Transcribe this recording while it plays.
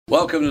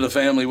Welcome to the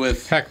family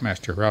with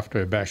Hackmaster Ralph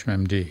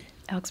Basham, MD.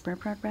 Alex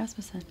Bernard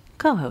Rasmussen.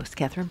 Co-host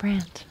Catherine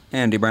Brandt.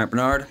 Andy Brandt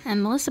Bernard.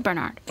 And Melissa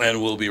Bernard.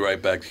 And we'll be right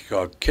back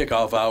to kick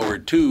off hour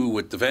 2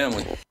 with the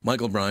family.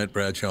 Michael Bryant,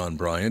 Bradshaw and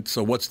Bryant.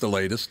 So what's the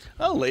latest?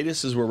 Well, the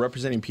latest is we're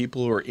representing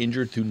people who are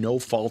injured through no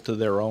fault of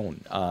their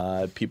own.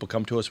 People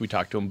come to us. We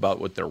talk to them about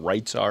what their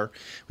rights are.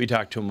 We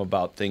talk to them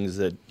about things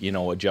that,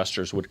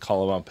 adjusters would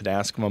call them up and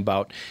ask them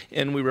about.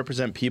 And we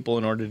represent people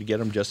in order to get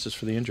them justice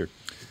for the injured.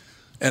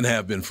 And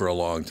have been for a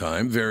long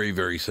time. Very,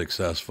 very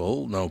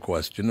successful, no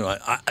question.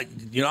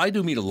 I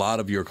do meet a lot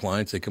of your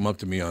clients. They come up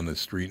to me on the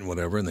street and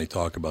whatever, and they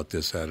talk about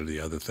this, that, or the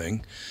other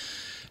thing.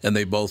 And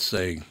they both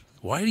say,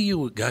 why do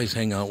you guys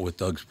hang out with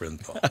Doug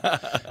Sprinthal?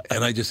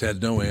 And I just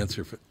had no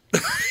answer.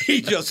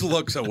 He just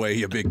looks away,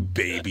 you big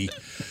baby.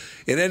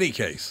 In any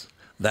case,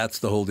 that's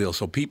the whole deal.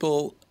 So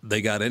people,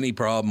 they got any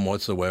problem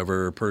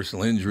whatsoever,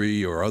 personal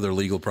injury or other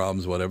legal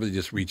problems, whatever, they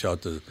just reach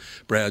out to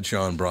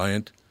Bradshaw and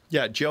Bryant.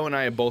 Yeah, Joe and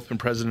I have both been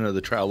president of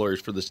the trial lawyers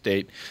for the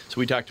state, so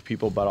we talk to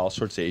people about all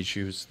sorts of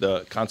issues.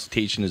 The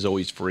consultation is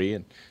always free,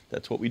 and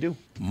that's what we do.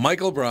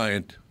 Michael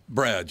Bryant,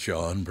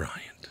 Bradshaw and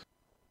Bryant.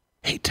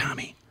 Hey,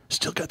 Tommy,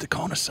 still got the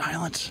cone of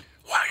silence?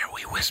 Why are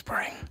we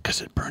whispering?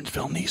 Because at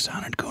Burnsville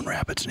Nissan and Coon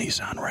Rapids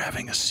Nissan, we're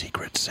having a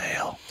secret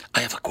sale.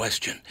 I have a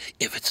question.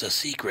 If it's a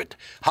secret,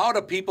 how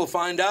do people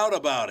find out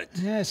about it?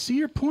 Yeah, I see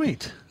your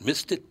point.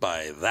 Missed it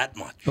by that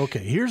much. Okay,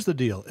 here's the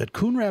deal. At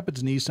Coon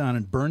Rapids Nissan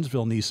and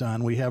Burnsville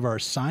Nissan, we have our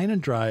sign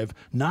and drive,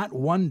 not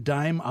one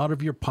dime out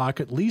of your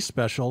pocket lease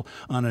special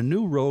on a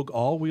new Rogue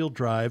all-wheel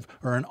drive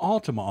or an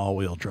Altima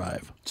all-wheel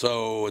drive.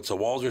 So it's a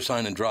Walzer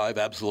sign and drive,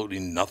 absolutely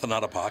nothing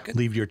out of pocket?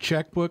 Leave your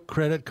checkbook,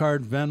 credit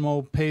card,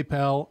 Venmo,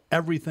 PayPal,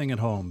 everything at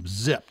home.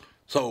 Zip.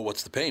 So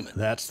what's the payment?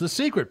 That's the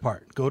secret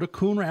part. Go to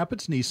Coon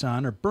Rapids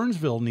Nissan or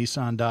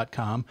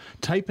BurnsvilleNissan.com,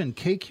 type in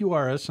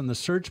KQRS in the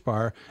search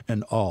bar,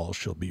 and all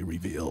shall be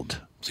revealed.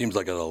 Seems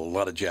like a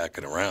lot of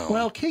jacking around.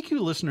 Well,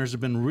 KQ listeners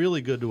have been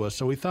really good to us,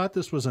 so we thought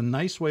this was a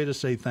nice way to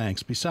say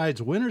thanks.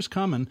 Besides, winter's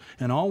coming,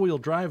 and all-wheel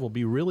drive will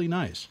be really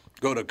nice.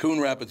 Go to Coon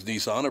Rapids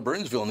Nissan or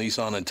Burnsville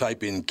Nissan and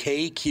type in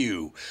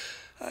KQ.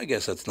 I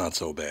guess that's not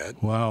so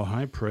bad. Wow,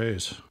 high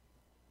praise.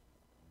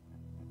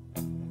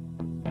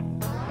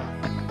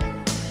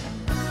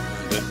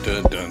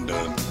 Dun, dun,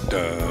 dun,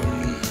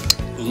 dun.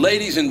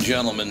 Ladies and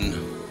gentlemen,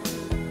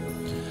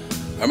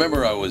 I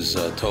remember I was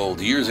told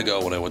years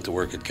ago when I went to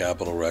work at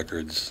Capitol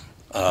Records,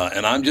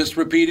 and I'm just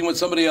repeating what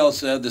somebody else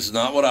said. This is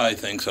not what I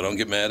think, so don't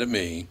get mad at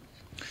me.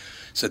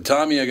 Said,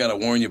 Tommy, I got to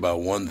warn you about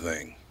one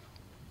thing.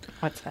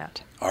 What's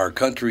that? Our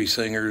country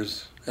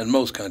singers, and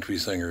most country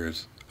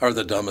singers, are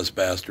the dumbest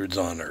bastards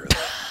on earth.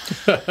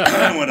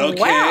 I went, okay,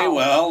 Wow.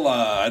 well,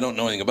 I don't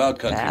know anything about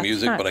country That's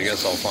music, not- but I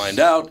guess I'll find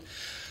out.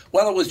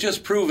 Well, it was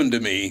just proven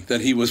to me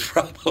that he was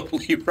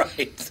probably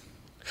right.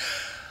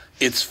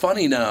 It's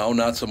funny now,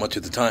 not so much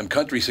at the time.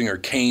 Country singer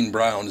Kane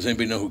Brown. Does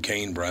anybody know who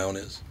Kane Brown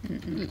is?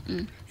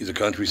 Mm-mm. He's a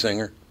country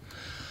singer.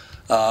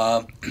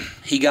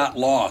 He got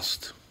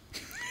lost.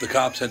 The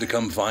cops had to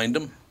come find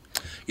him.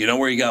 You know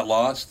where he got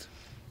lost?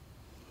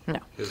 No.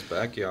 His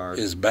backyard.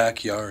 His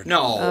backyard.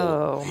 No.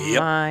 Oh,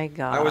 Yep. my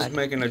God. I was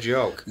making a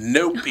joke.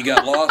 Nope, he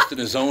got lost in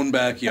his own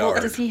backyard.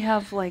 Well, does he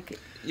have, like...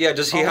 Yeah,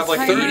 does he have like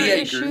Alzheimer's 30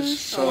 acres, issues?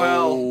 so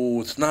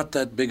Well- it's not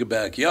that big a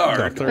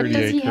backyard. The 30 But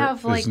does he acre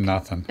have, like, is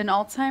nothing. an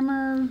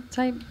Alzheimer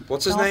type?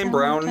 What's his name? Alzheimer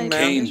Brown type? man?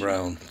 Kane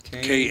Brown.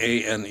 Kane.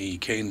 K-A-N-E,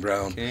 Kane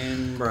Brown.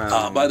 Kane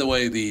Brown. By the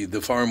way,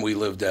 the farm we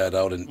lived at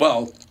out in,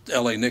 well,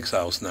 L.A. Nick's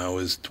house now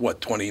is,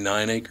 what,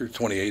 29 acres,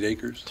 28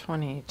 acres?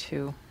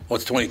 22. Oh,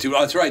 it's 22.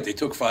 Oh, that's right. They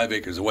took 5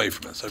 acres away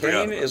from us. I forgot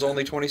Kane about is that.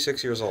 only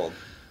 26 years old.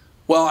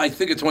 Well, I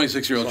think a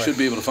 26-year-old should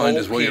be able to find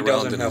his way He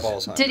around doesn't in have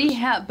his... Alzheimer's. Did he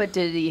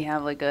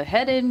have like a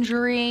head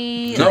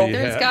injury? No. Like,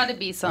 there's got to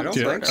be I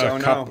something. don't think so,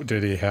 no.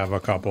 Did he have a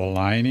couple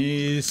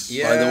lineies?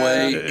 Yeah. By the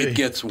way, it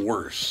gets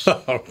worse.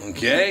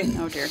 Okay?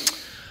 Oh, dear.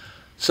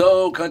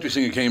 So, country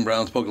singer Kane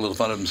Brown spoke a little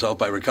fun of himself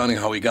by recounting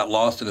how he got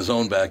lost in his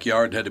own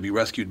backyard and had to be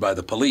rescued by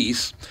the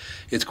police.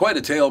 It's quite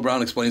a tale.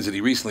 Brown explains that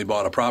he recently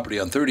bought a property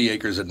on 30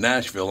 acres in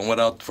Nashville and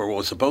went out for what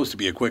was supposed to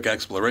be a quick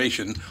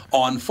exploration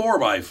on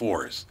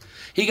 4x4s.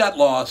 He got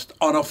lost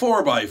on a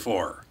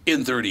 4x4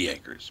 in 30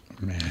 acres.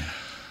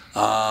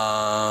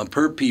 Man.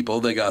 Per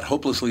people, they got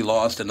hopelessly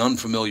lost in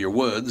unfamiliar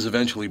woods.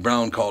 Eventually,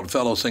 Brown called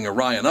fellow singer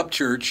Ryan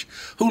Upchurch,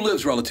 who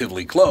lives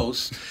relatively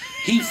close.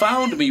 He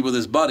found me with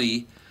his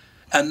buddy,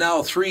 and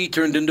now 3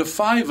 turned into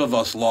 5 of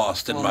us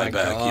lost in my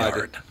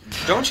backyard. God.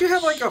 Don't you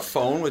have like a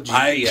phone with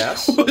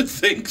GPS? I would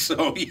think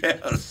so,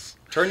 yes.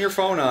 Turn your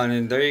phone on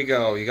and there you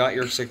go. You got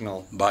your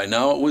signal. By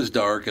now it was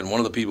dark, and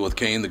one of the people with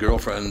Kane, the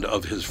girlfriend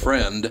of his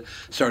friend,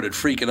 started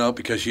freaking out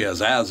because she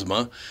has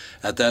asthma.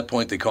 At that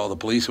point, they called the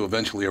police, who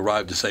eventually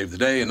arrived to save the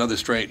day. Another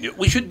strange...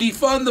 We should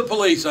defund the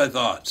police, I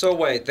thought. So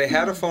wait, they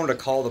had a phone to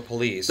call the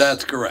police.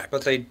 That's correct.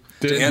 But they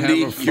Didn't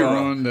Andy, have a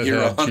phone that you're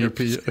had 100%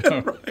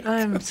 GPS. right.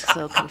 I'm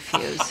so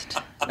confused.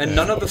 and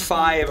none of the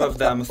 5 of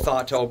them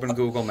thought to open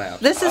Google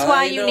Maps. This is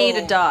why I you need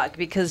know. a dog,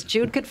 because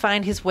Jude could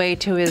find his way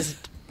to his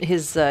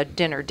his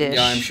dinner dish.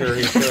 Yeah, I'm sure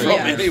he's good.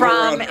 Anywhere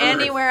on From Earth.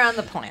 anywhere on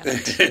the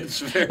planet. It's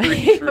very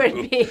He true.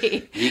 would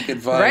be You can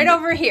find right it.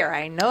 over here.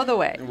 I know the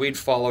way. We'd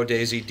follow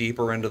Daisy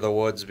deeper into the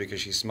woods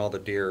because she smelled a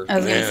deer. I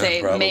was Yeah, gonna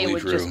say probably May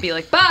would true. just be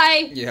like,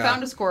 "Bye, Yeah.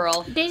 found a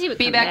squirrel." Daisy would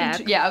Be come back.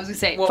 back. Yeah, I was gonna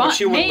say. Well, but fun-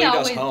 she wouldn't May lead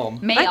us always, home.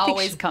 May I think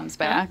always she- comes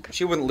back.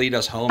 She wouldn't lead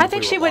us home. I if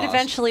think we she were would lost.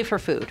 eventually for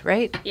food,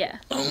 right? Yeah.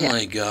 Oh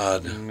my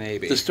God.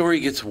 Maybe. The story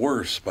gets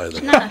worse, by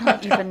the way. I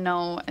don't even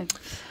know.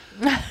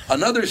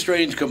 Another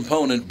strange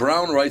component,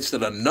 Brown writes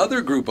that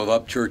another group of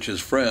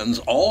Upchurch's friends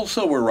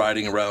also were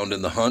riding around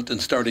in the hunt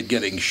and started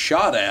getting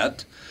shot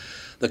at.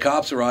 The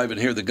cops arrive and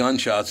hear the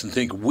gunshots and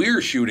think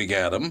we're shooting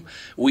at them.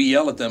 We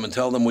yell at them and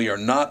tell them we are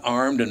not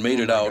armed and made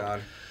it out.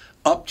 God.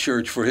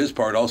 Upchurch, for his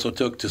part, also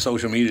took to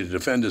social media to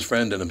defend his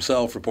friend and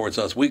himself, reports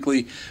Us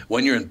Weekly.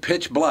 When you're in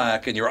pitch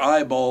black and your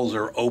eyeballs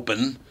are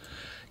open,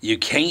 you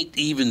can't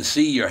even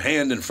see your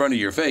hand in front of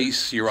your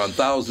face. You're on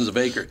thousands of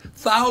acres.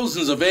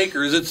 Thousands of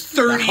acres? It's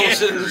 30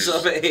 Thousands acres.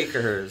 of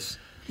acres.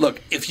 Look,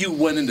 if you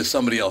went into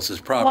somebody else's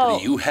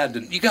property, Well-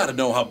 you got to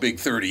know how big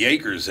 30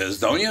 acres is,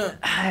 don't you?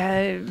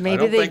 Maybe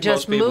don't they think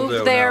just most people moved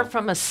do, there no.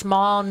 from a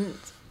small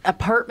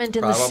apartment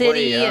in the Probably,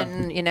 city, yeah.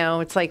 and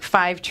it's like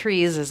 5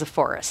 trees is a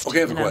forest. Okay,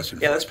 I have a you know? question.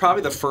 Yeah, that's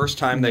probably the first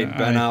time they'd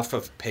been I- off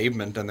of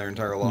pavement in their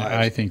entire lives.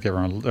 I think there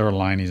were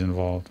linies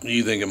involved.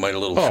 You think it might a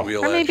little Oh.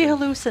 squeal Or at maybe you?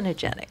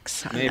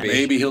 hallucinogenics.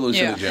 Maybe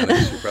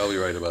hallucinogenics. You're probably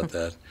right about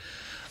that.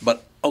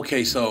 But,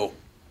 okay, so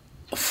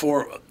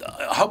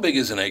how big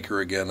is an acre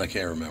again? I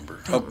can't remember.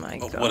 my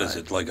What is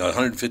God. it, like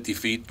 150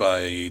 feet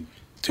by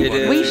 200?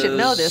 It We is- should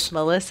know this,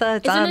 Melissa.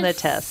 It's Isn't on the it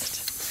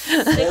test.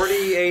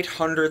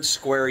 4,800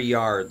 square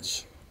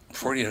yards.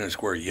 4,800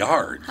 square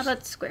yards. How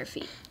about square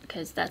feet?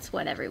 Because that's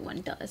what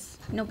everyone does.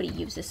 Nobody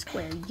uses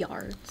square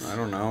yards. I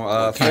don't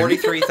know.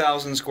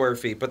 43,000 square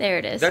feet. But There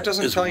it is. That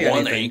doesn't Is tell you 1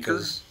 anything. acre?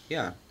 'Cause-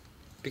 yeah.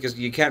 Because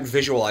you can't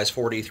visualize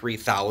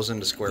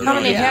 43,000 square How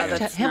feet. many, yeah, hecta-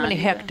 that's how many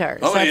not-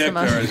 hectares? How many That's the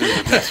most- hectares is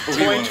it? That's what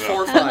we wanna know.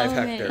 0.45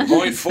 hectares.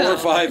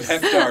 0.45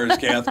 hectares,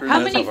 Catherine. How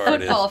That's many how far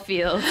it is. football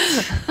fields?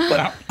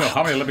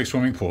 How many Olympic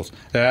swimming pools?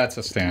 That's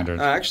a standard.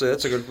 Actually,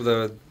 that's a good.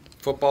 The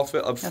football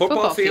field. A football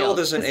football field field,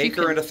 is an 'cause you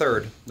acre can- and a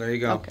third. There you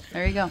go. Okay,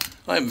 there you go.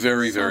 I'm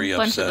very, So, very a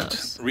bunch of upset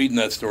those. reading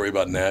that story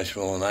about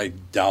Nashville, and I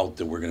doubt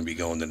that we're going to be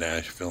going to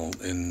Nashville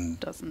in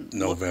Doesn't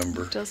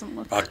November. Doesn't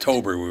look.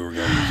 October we were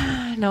going this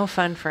year. No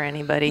fun for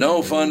anybody.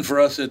 No fun for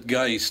us at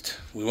Geist.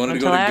 We wanted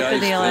Until to go to after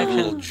Geist the for a election.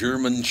 little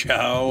German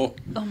chow.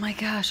 Oh my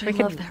gosh, I We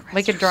love could, that restaurant.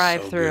 we could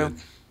drive So through. good.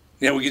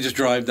 Yeah, we could just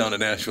drive down to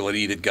Nashville and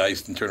eat at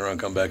Geist and turn around and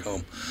come back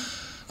home.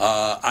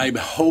 I'm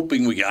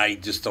hoping I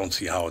just don't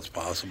see how it's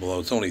possible, though.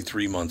 It's only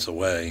 3 months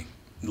away.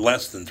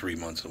 Less than 3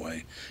 months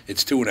away.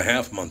 It's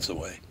 2.5 months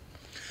away.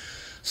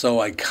 So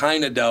I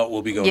kind of doubt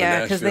we'll be going to Yeah,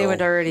 Nashville. because they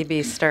would already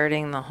be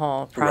starting the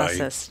whole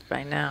process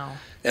by now.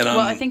 And Well,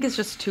 I think it's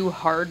just too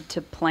hard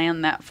to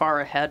plan that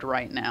far ahead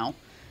right now.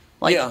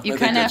 Like Yeah, I you think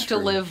kind of that's have to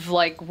true. live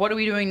like, what are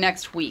we doing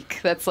next week?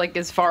 That's like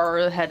as far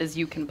ahead as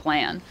you can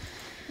plan.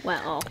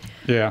 Well,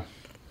 Yeah.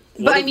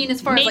 But I mean, as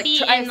far maybe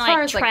as like, in, as like,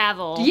 far as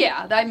travel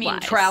yeah, I mean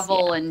wise,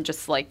 travel yeah. and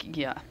just like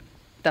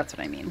that's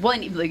what I mean. Well,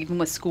 and, like, even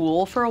with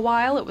school for a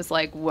while, it was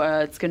like,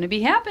 what's going to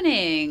be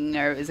happening,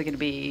 or is it going to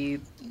be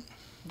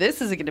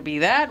this? Is it going to be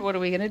that? What are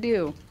we going to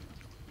do?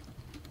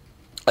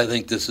 I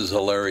think this is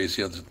hilarious.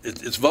 You know,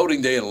 it's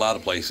voting day in a lot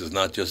of places,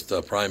 not just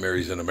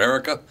primaries in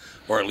America,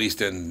 or at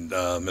least in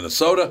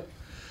Minnesota.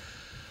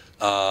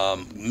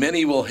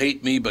 Many will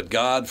hate me, but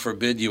God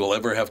forbid you will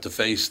ever have to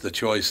face the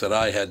choice that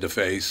I had to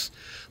face.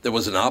 There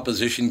was an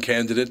opposition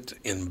candidate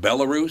in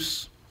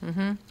Belarus.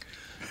 Mm-hmm.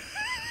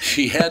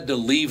 She had to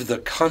leave the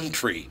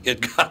country.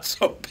 It got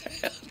so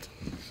bad.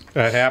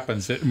 That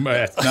happens.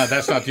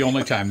 That's not the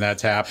only time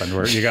that's happened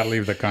where you got to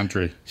leave the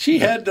country. She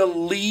had to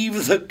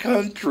leave the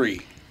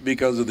country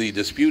because of the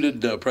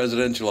disputed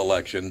presidential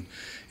election.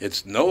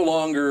 It's no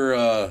longer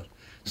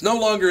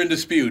in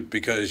dispute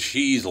because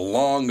she's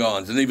long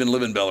gone. Doesn't even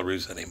live in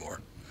Belarus anymore.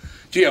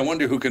 Gee, I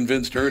wonder who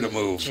convinced her to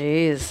move.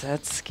 Jeez,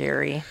 that's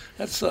scary.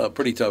 That's a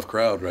pretty tough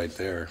crowd right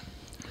there.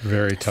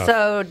 Very tough.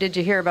 So, did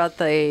you hear about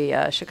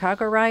the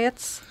Chicago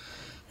riots?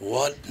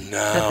 What That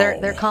now?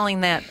 they're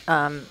calling that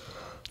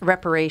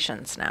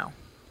reparations now.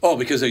 Oh,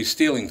 because they're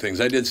stealing things.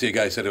 I did see a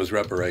guy said it was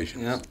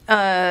reparations. Yeah.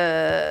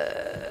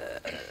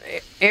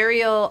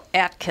 Ariel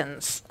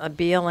Atkins, a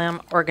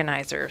BLM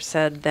organizer,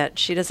 said that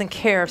she doesn't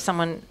care if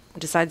someone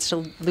decides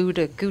to loot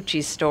a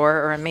Gucci store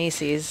or a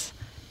Macy's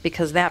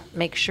because that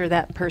makes sure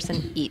that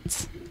person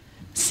eats.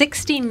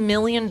 $60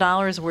 million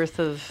worth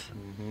of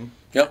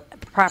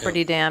Yep.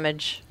 property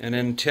damage. And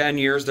in 10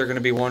 years, they're going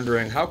to be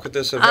wondering, how could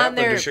this have On happened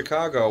their- to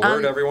Chicago?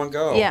 Where'd everyone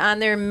go? Yeah, on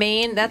their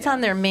main,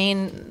 on their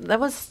main, that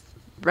was,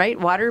 right,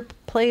 water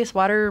place,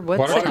 what's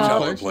Water it tower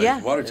called? place.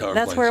 Yeah, Water tower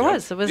that's place, where it yeah.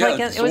 was. It was Yeah, like,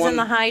 it's it was the in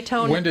the one- high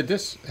tone, When did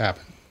this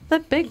happen? the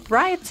big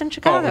riots in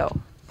Chicago.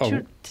 oh.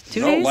 Two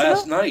No, days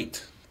last ago?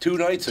 night. 2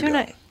 nights ago. 2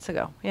 nights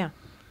ago, yeah.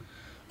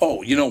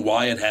 Oh, you know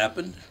why it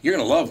happened? You're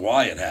going to love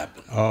why it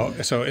happened. Oh,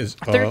 so is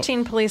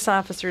 13 police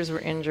officers were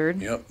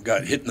injured. Yep,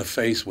 got hit in the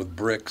face with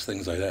bricks,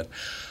 things like that.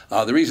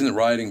 The reason the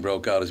rioting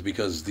broke out is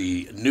because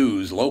the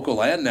news,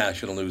 local and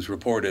national news,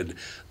 reported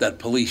that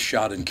police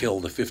shot and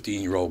killed a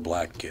 15-year-old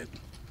black kid.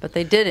 But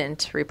they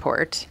didn't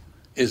report.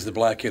 Is the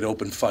black kid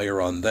opened fire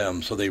on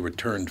them, so they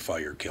returned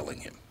fire, killing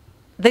him.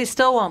 They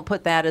still won't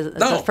put that as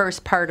the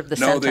first part of the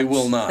sentence. No, they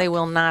will not. They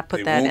will not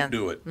put that in. They won't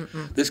do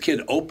it. This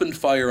kid opened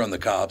fire on the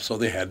cops, so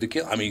they had to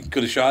kill. I mean,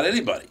 could have shot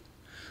anybody.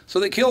 So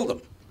they killed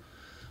him.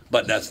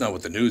 But that's not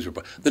what the news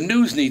report. The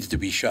news needs to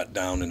be shut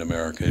down in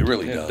America. It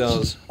really does. It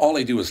does. All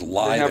they do is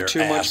lie They their have too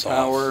much ass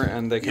power, off.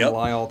 and they can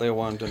lie all they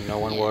want, and no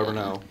one will ever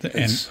know.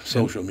 It's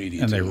social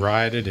media. And they too.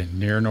 rioted in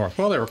near North.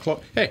 Well, they were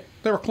close. Hey,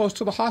 they were close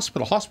to the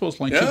hospital. Hospital's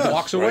only 2 Yeah,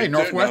 blocks right away. there,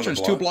 Northwestern's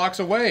down the 2 blocks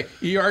away.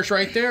 ER's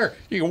right there.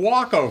 You can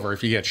walk over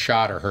if you get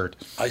shot or hurt.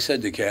 I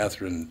said to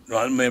Catherine,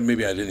 well,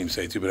 maybe I didn't even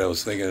say it to you, but I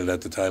was thinking it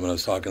at the time, and I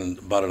was talking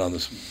about it on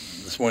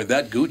this morning.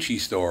 That Gucci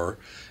store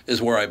is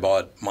where I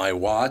bought my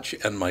watch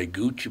and my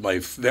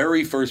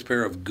very first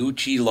pair of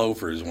Gucci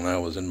loafers when I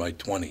was in my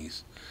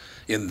 20s.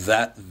 In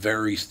that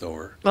very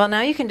store. Well,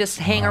 now you can just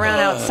hang around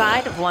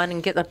outside of one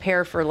and get a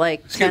pair for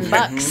like $10.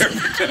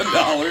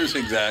 $10,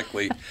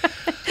 exactly.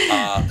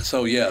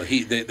 So yeah,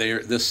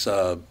 this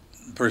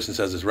person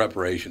says it's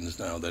reparations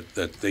now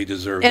that they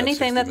deserve.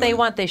 Anything that they $60 million.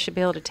 want, they should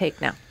be able to take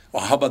now.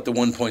 Well, how about the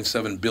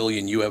 $1.7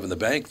 billion you have in the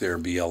bank there,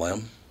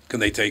 BLM? Can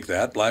they take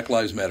that? Black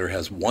Lives Matter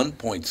has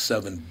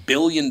 $1.7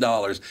 billion.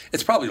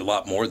 It's probably a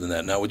lot more than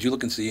that now. Would you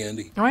look and see,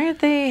 Andy? Why aren't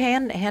they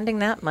handing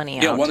that money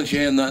out? Yeah, why don't you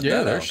hand that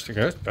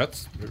out?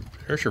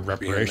 There's your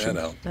reparation.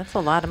 That out. That's a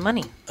lot of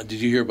money. Did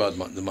you hear about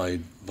my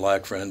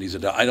black friend?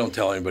 I don't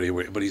tell anybody,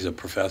 but he's a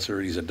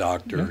professor. He's a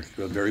doctor.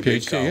 A very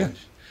big PhD,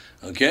 college.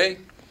 Yeah. Okay?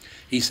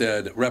 He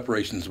said,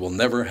 reparations will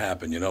never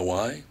happen. You know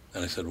why?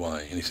 And I said,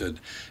 why? And he said,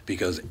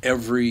 because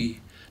every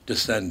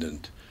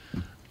descendant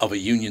of a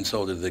Union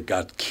soldier that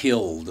got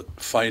killed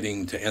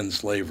fighting to end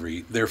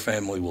slavery, their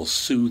family will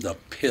sue the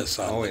piss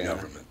out of the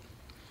government.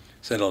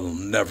 Said it'll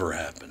never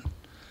happen.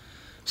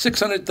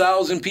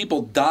 600,000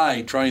 people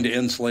died trying to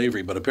end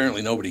slavery, but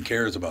apparently nobody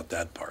cares about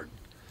that part.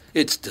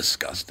 It's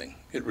disgusting.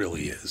 It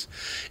really is.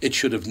 It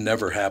should have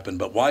never happened.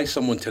 But why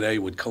someone today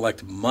would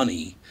collect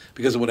money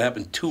because of what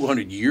happened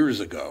 200 years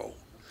ago,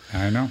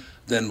 I know.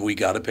 then we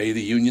got to pay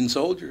the Union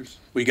soldiers.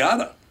 We got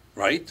to,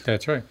 right?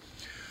 That's right.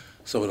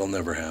 So it'll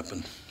never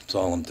happen. That's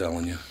all I'm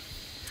telling you.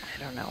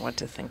 I don't know what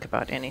to think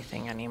about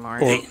anything anymore.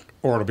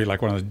 Or it'll be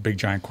like one of those big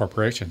giant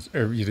corporations.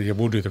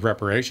 We'll do the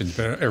reparations,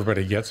 but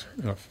everybody gets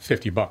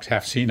 $50,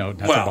 half C-note.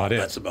 That's about it.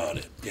 That's about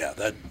it.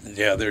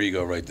 Yeah, there you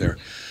go, right there.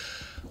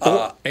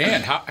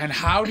 And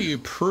how do you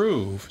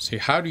prove? See,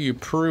 how do you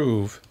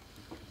prove?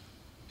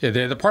 Yeah,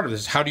 the part of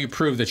this is how do you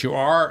prove that you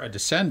are a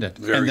descendant?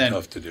 Very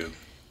tough to do.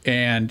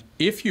 And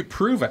if you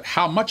prove it,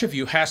 how much of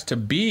you has to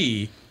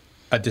be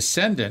a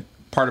descendant,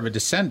 part of a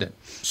descendant?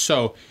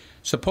 So,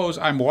 suppose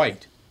I'm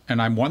white and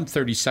I'm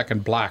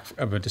 1/32 black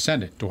of a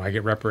descendant. Do I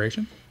get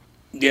reparation?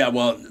 Yeah,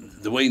 well,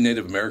 the way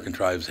Native American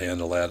tribes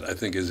handle that, I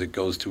think, is it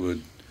goes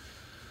to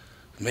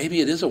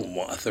maybe it is a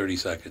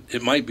 32nd.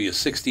 It might be a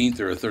 16th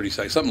or a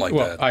 32nd, something like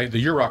that. Well,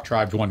 the Yurok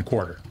tribe's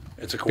 1/4.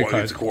 It's a quarter.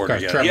 It's a quarter.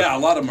 Yeah. Trevor, A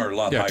lot of them are a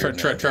lot higher.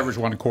 Trevor's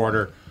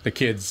 1/4. The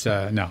kids,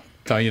 no.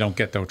 So you don't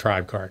get the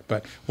tribe card,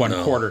 but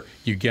 1/4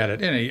 you get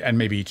it, and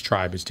maybe each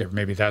tribe is different.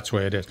 Maybe that's the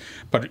way it is.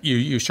 But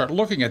you start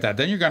looking at that,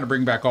 then you're going to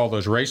bring back all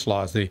those race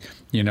laws, the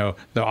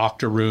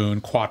octoroon,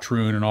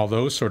 quatroon, and all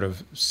those sort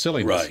of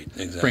silliness. Right,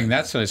 exactly. Bring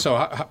that silly. So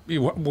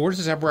where does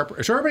this have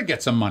reparation? So everybody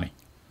gets some money.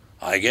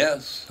 I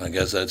guess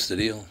that's the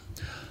deal.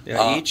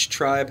 Yeah, each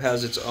tribe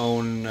has its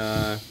own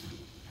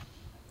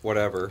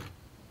whatever.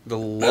 The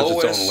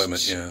lowest. Has its own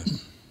limit. Yeah.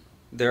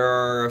 There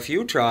are a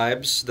few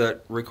tribes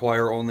that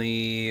require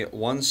only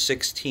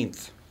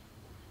 1/16.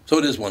 So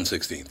it is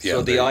 1/16. Yeah.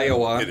 So the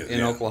Iowa is,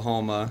 in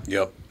Oklahoma.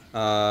 Yep.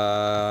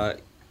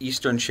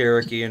 Eastern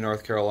Cherokee in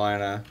North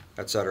Carolina,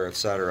 et cetera, et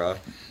cetera.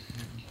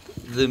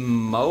 The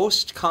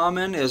most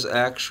common is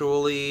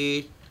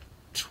actually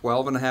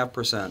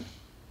 12.5%.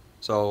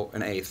 So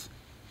an eighth.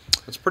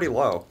 That's pretty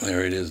low.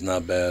 There it is.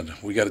 Not bad.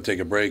 We got to take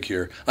a break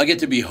here. I get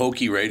to be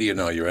hokey radio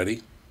now. You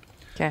ready?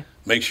 Okay.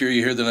 Make sure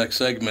you hear the next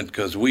segment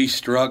because we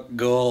struck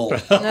gold.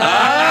 Is Oh,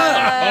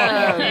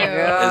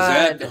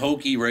 that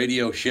hokey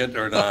radio shit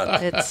or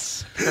not?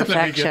 it's Let me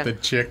get perfection. the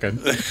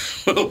chicken.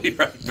 We'll be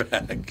right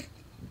back.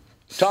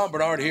 Tom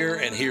Bernard here,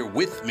 and here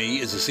with me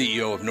is the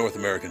CEO of North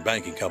American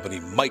Banking Company,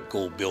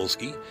 Michael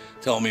Bilski.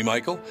 Tell me,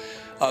 Michael,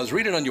 I was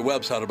reading on your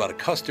website about a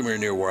customer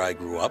near where I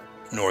grew up,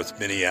 North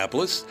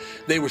Minneapolis.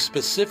 They were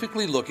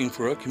specifically looking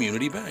for a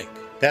community bank.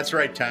 That's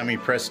right, Tommy,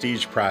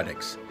 Prestige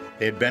Products.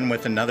 They had been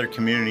with another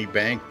community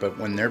bank, but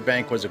when their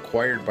bank was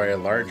acquired by a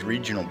large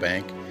regional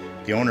bank,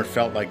 the owner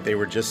felt like they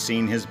were just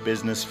seeing his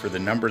business for the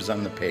numbers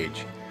on the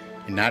page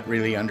and not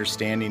really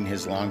understanding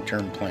his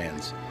long-term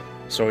plans.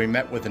 So he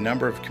met with a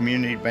number of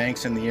community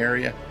banks in the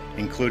area,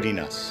 including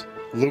us.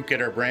 Luke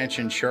at our branch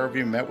in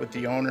Shoreview met with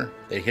the owner,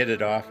 they hit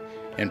it off,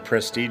 and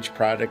Prestige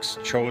Products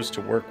chose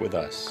to work with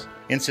us.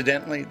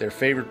 Incidentally, their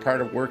favorite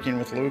part of working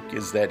with Luke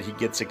is that he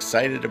gets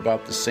excited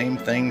about the same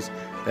things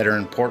that are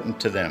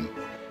important to them.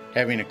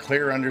 Having a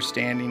clear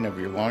understanding of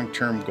your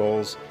long-term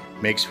goals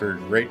makes for a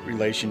great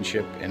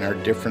relationship and our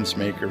difference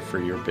maker for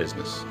your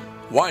business.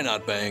 Why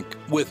not bank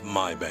with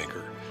my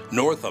banker?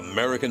 North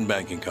American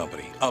Banking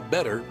Company, a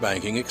better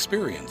banking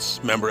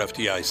experience. Member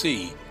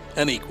FDIC,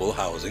 an equal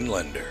housing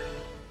lender.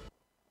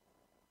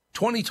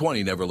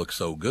 2020 never looked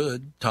so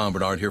good. Tom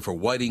Bernard here for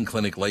Whiting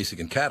Clinic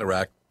LASIK and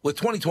Cataract. With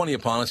 2020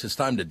 upon us, it's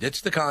time to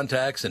ditch the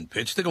contacts and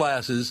pitch the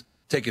glasses.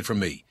 Take it from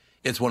me.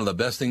 It's one of the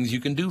best things you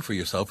can do for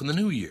yourself in the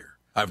new year.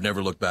 I've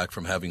never looked back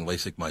from having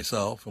LASIK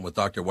myself, and with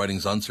Dr.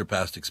 Whiting's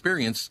unsurpassed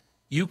experience,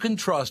 you can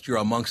trust you're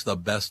amongst the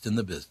best in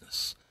the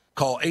business.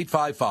 Call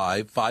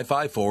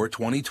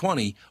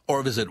 855-554-2020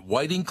 or visit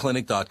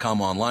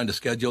whitingclinic.com online to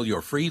schedule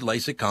your free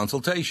LASIK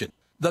consultation.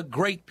 The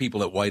great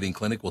people at Whiting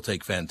Clinic will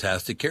take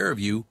fantastic care of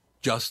you,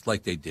 just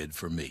like they did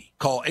for me.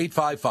 Call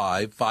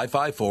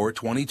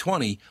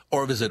 855-554-2020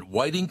 or visit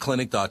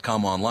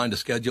whitingclinic.com online to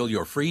schedule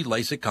your free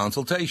LASIK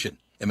consultation.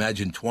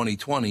 Imagine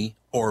 2020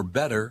 or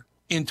better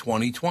in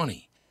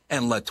 2020.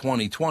 And let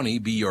 2020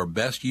 be your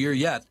best year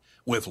yet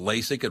with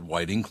LASIK at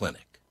Whiting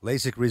Clinic.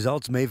 LASIK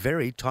results may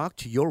vary. Talk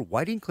to your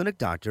Whiting Clinic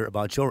doctor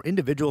about your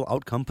individual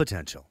outcome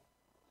potential.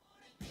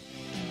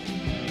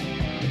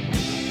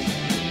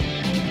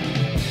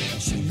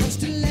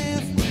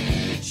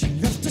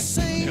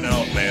 Looking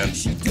out, man.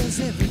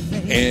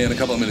 In a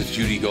couple of minutes,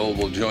 Judy Gold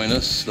will join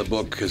us. The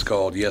book is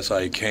called Yes,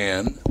 I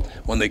Can.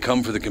 When they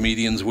come for the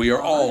comedians, we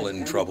are all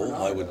in trouble.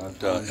 I would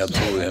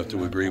absolutely have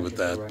to agree with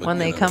that. But, When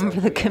they come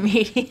for the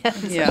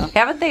comedians. Yeah.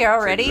 Haven't they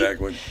already?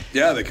 Exactly.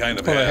 Yeah, they kind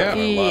of have.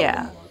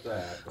 Yeah.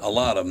 A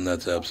lot of them,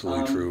 that's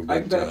absolutely true.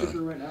 But,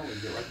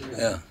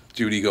 yeah,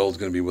 Judy Gold's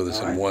going to be with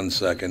us in 1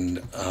 second.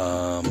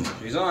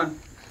 She's on.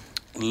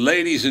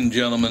 Ladies and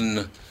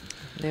gentlemen,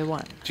 They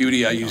won.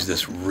 Judy, I use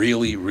this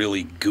really,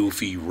 really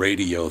goofy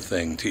radio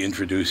thing to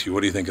introduce you.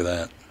 What do you think of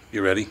that?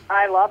 You ready?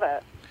 I love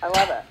it. I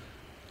love it.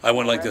 I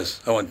went like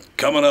this. I went,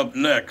 coming up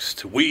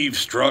next, we've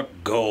struck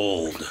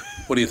gold.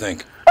 What do you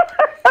think?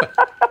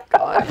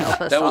 God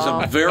help us That was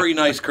all. a very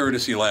nice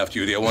courtesy laugh,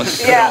 Judy. I want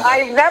to Yeah,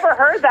 I've never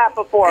heard that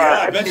before.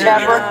 I I've bet you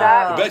never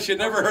I bet you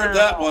never heard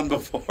that one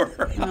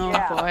before. Oh,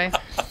 Yeah. boy.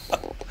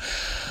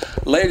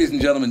 Ladies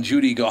and gentlemen,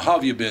 Judy, how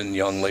have you been,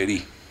 young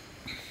lady?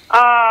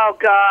 Oh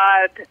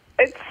God,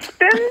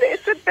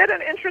 it's been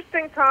an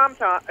interesting time.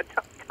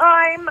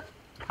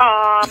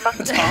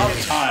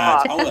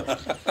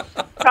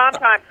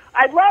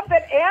 I love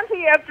that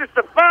Auntie answers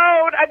the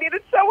phone. I mean,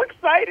 it's so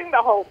exciting.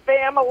 The whole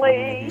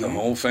family. The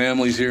whole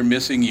family's here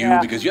missing you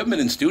because you haven't been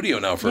in studio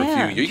now for a few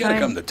years. You got to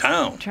come to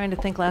town. I'm trying to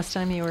think last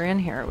time you were in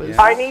here. It was.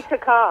 I need to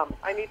come.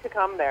 I need to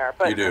come there.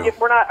 But You do. if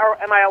we're not,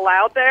 am I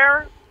allowed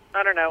there?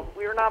 I don't know.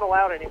 We're not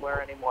allowed anywhere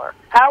anymore.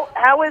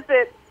 How is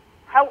it?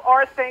 How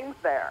are things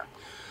there?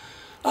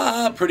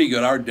 Pretty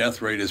good. Our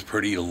death rate is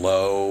pretty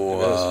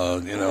low,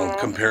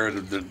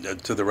 compared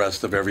to the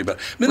rest of everybody.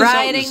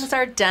 Writings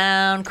are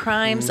down,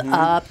 crime's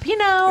up.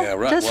 Yeah,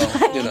 right. Just Well,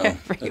 like you know,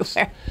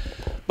 everywhere.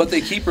 but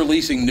they keep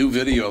releasing new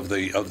video of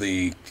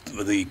the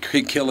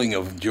killing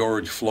of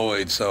George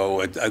Floyd.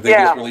 So I think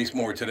it's released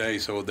more today.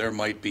 So there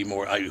might be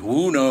more.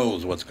 Who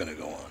knows what's going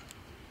to go on?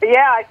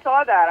 Yeah, I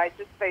saw that.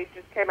 They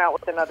just came out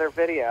with another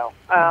video.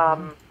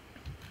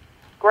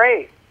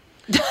 Great.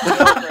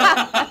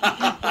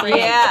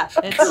 Yeah,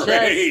 it's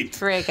Great.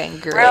 just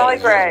freaking great. Really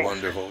Just great.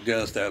 wonderful,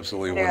 just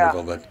absolutely Yeah.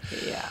 wonderful. But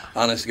Yeah.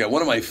 honest to God,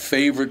 one of my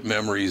favorite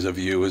memories of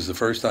you is the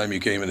first time you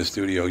came in the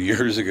studio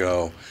years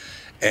ago,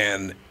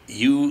 and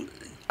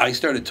I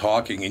started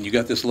talking, and you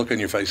got this look on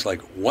your face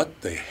like,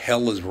 what the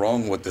hell is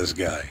wrong with this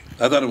guy?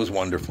 I thought it was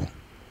wonderful.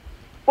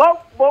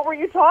 Well, what were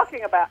you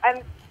talking about?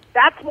 And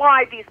that's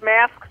why these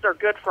masks are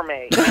good for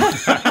me.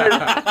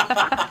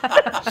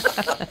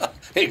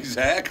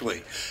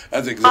 Exactly.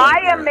 That's exactly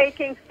I am right.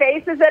 making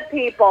faces at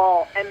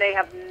people, and they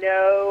have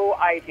no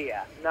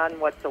idea, none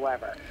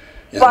whatsoever.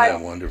 Isn't But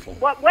that wonderful?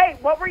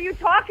 what were you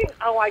talking?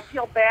 Oh, I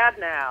feel bad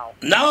now.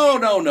 No.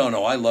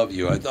 I love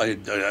you.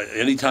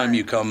 Anytime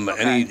you come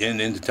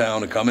into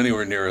town and come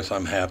anywhere near us,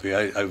 I'm happy.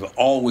 I've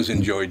always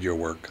enjoyed your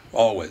work.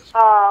 Always.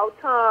 Oh,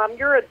 Tom,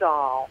 you're a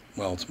doll.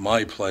 Well, it's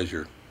my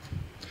pleasure.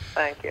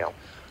 Thank you.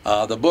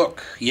 The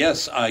book,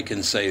 yes, I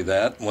can say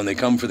that. When they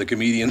come for the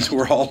comedians,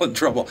 we're all in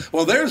trouble.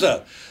 Well, there's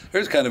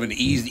kind of an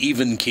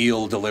even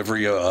keel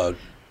delivery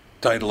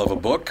title of a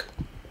book.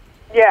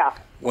 Yeah.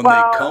 When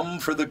they come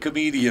for the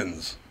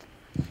comedians.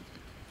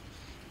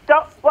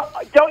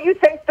 Don't you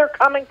think they're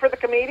coming for the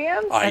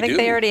comedians? I think do.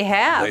 they already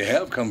have. They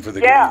have come for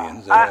the Yeah,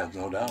 comedians. I have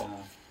no doubt.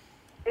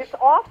 It's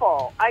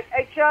awful. I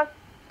just,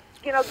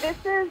 this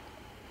is,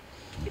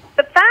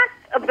 the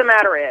fact of the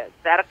matter is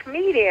that a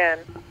comedian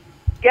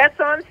gets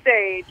on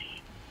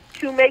stage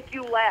to make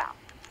you laugh.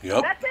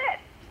 Yep. That's it.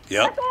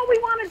 Yep. That's all we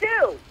want to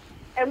do.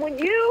 And when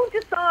you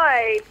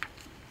decide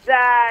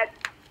that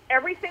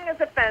everything is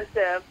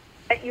offensive,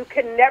 that you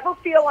can never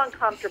feel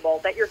uncomfortable,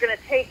 that you're going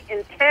to take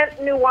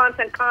intent, nuance,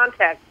 and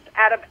context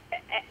out of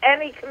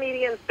any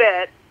comedian's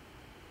bit,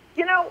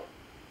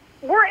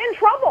 we're in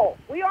trouble.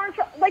 We are in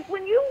trouble. Like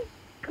when you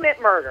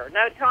commit murder.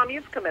 Now, Tom,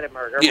 you've committed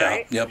murder,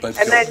 right? Yeah, but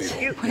and then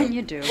When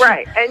you do.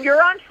 Right, and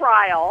you're on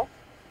trial.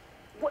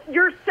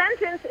 Your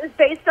sentence is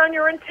based on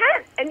your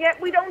intent, and yet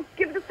we don't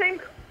give the same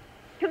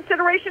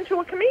consideration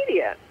to a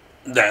comedian.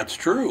 That's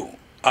true.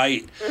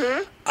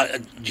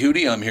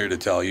 Judy, I'm here to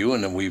tell you,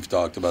 and we've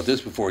talked about this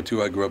before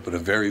too, I grew up in a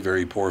very,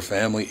 very poor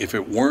family. If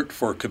it weren't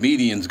for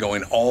comedians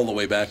going all the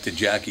way back to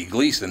Jackie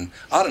Gleason,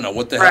 I don't know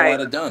what the hell I'd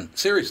have done.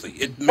 Seriously,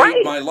 it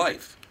made my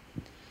life.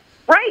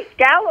 Right,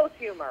 gallows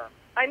humor.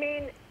 I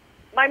mean,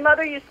 my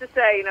mother used to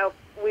say, you know,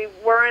 if we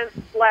weren't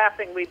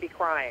laughing, we'd be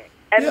crying.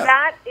 And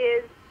that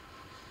is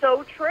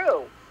so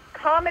true.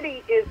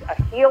 Comedy is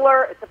a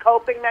healer. It's a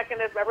coping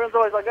mechanism. Everyone's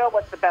always like, oh,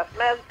 what's the best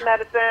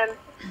medicine?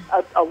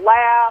 A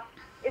laugh.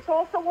 It's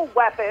also a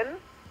weapon,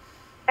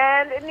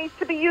 and it needs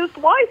to be used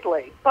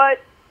wisely. But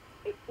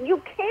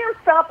you can't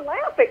stop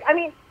laughing. I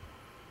mean,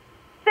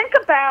 think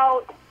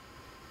about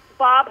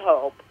Bob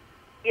Hope,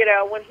 you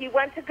know, when he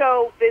went to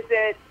go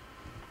visit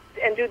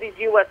and do these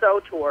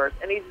USO tours,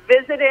 and he's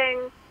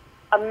visiting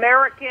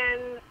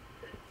American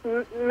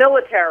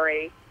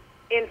military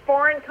in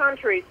foreign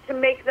countries to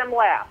make them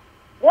laugh.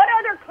 What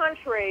other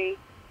country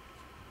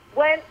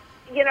went,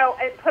 you know,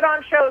 and put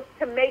on shows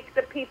to make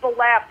the people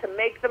laugh, to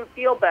make them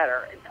feel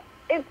better?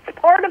 It's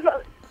part of,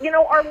 you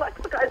know, our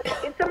lexicon.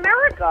 It's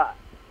America.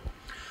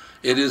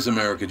 It is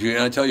America, Judy.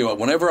 And I tell you what,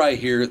 whenever I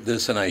hear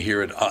this, and I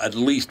hear it at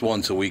least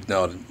once a week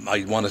now,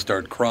 I want to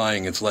start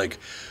crying. It's like,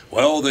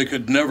 well, they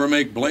could never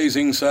make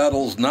Blazing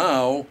Saddles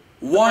now.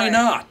 Why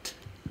not?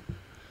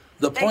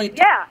 The point.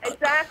 Yeah,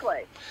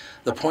 exactly.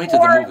 The point of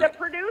the movie. Or the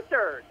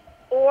producers,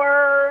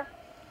 or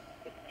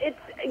it's,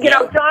 you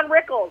know, Don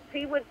Rickles.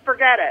 He would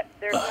forget it.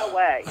 There's no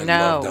way.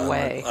 No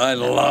way. I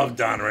love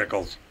Don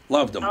Rickles.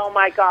 Loved him. Oh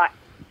my God,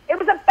 it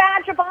was a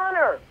badge of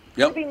honor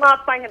to be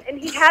mocked by him, and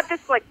he had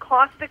this like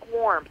caustic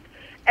warmth.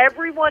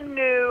 Everyone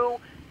knew,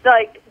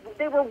 like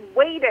they were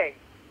waiting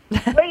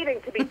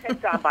to be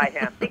picked on by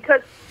him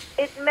because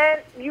it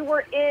meant we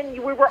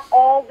were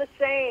all the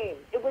same.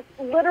 It was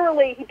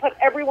literally, he put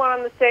everyone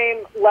on the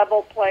same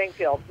level playing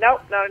field.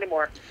 Nope, not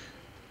anymore.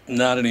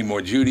 Not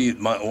anymore. Judy,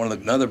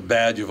 another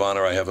badge of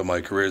honor I have in my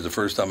career is the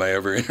first time I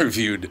ever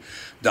interviewed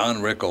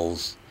Don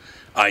Rickles.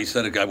 I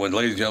said, I went,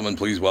 ladies and gentlemen,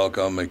 please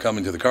welcome, and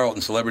coming to the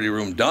Carlton Celebrity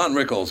Room, Don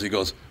Rickles. He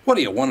goes, what are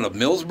you, one of the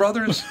Mills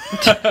brothers?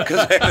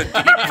 Because I had a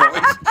deep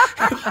voice.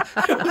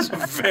 It was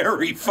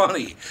very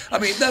funny. I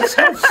mean, that's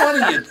how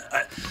funny it.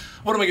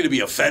 What am I going to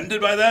be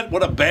offended by that?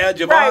 What a badge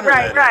of honor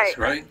that is,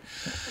 right?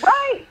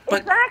 Right,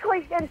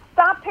 exactly. And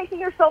stop taking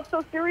yourself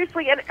so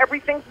seriously, and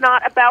everything's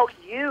not about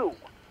you.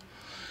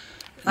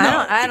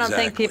 I don't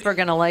think people are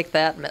going to like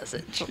that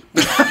message.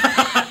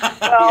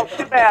 Well,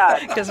 too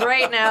bad. Because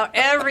right now,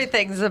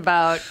 everything's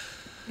about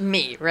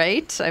me,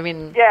 right? I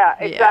mean... Yeah,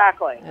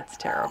 exactly. Yeah, it's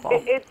terrible.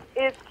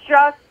 It's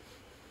just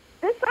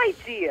this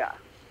idea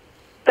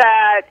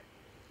that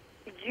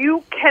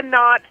you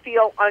cannot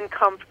feel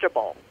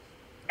uncomfortable,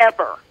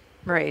 ever.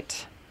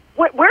 Right.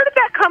 Where did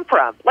that come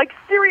from? Like,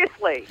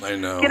 seriously. I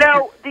know. You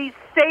know, these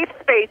safe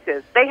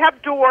spaces, they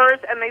have doors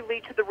and they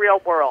lead to the real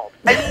world.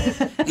 I mean,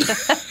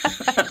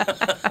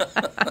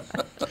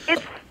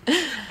 it's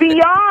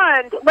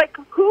beyond, like,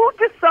 who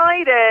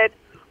decided,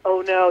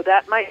 oh, no,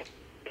 that might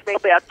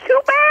make bad.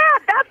 Too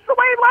bad. That's the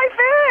way life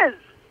is.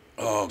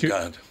 Oh,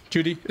 God.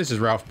 Judy, this is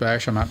Ralph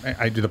Bash.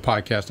 I do the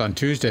podcast on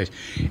Tuesdays.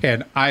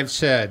 And I've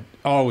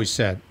always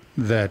said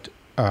that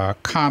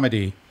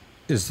comedy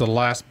is the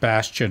last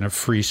bastion of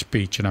free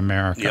speech in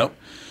America. Yep.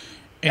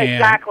 And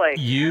exactly.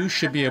 You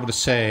should be able to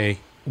say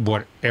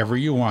whatever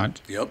you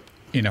want. Yep.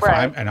 And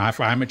if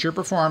I'm at your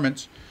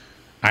performance,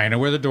 I know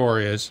where the door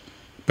is,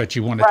 but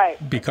you want to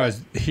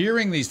because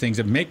hearing these things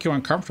that make you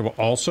uncomfortable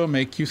also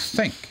make you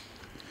think.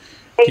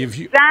 Give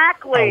you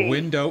a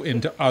window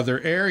into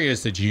other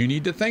areas that you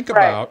need to think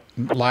about,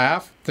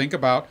 laugh, think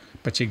about,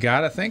 but you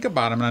got to think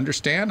about them and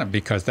understand them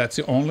because that's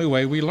the only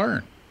way we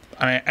learn.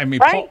 I mean,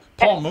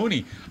 Paul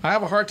Mooney. I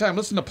have a hard time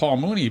listening to Paul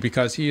Mooney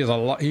because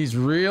he's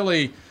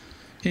really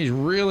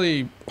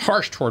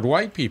harsh toward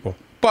white people.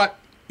 But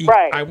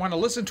I want to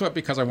listen to it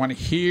because I want to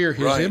hear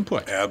his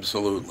input.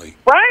 Absolutely.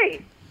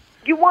 Right.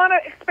 You want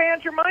to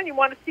expand your mind. You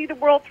want to see the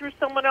world through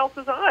someone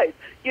else's eyes.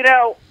 You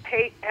know,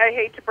 I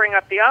hate to bring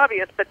up the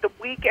obvious, but the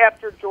week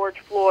after George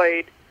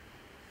Floyd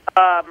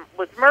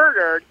was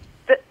murdered,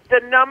 the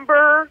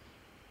number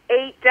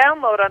 8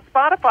 download on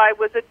Spotify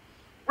was a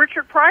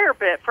Richard Pryor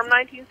bit from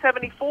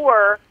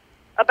 1974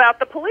 about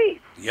the police.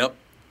 Yep.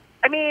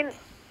 I mean,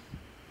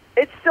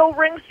 it still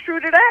rings true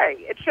today.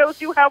 It shows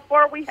you how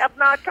far we have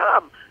not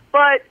come.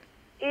 But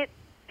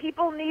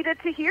people needed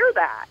to hear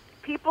that.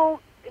 People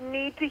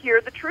need to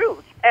hear the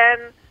truth.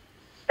 And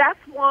that's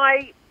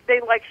why they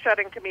like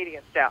shutting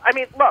comedians down. I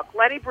mean, look,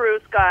 Lenny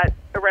Bruce got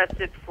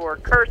arrested for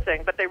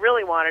cursing, but they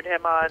really wanted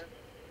him on,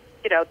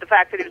 you know, the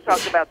fact that he was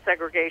talking about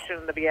segregation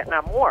in the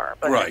Vietnam War.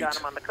 But they got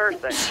him on the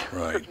cursing.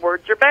 Right. Because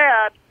words are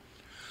bad.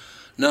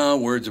 No,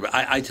 words are bad.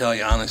 I tell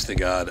you, honest to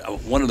God,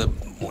 one of the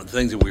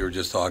things that we were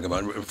just talking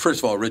about, first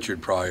of all,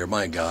 Richard Pryor,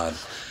 my God.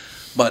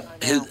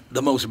 But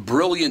the most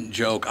brilliant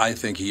joke I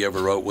think he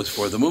ever wrote was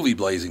for the movie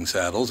Blazing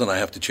Saddles, and I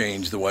have to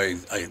change the way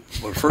I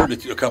referred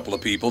to a couple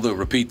of people to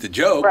repeat the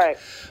joke. Right.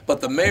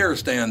 But the mayor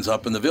stands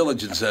up in the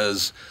village and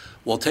says,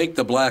 "We'll take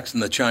the blacks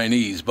and the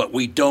Chinese, but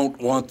we don't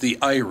want the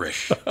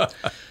Irish."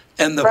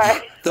 And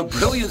the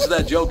brilliance of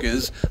that joke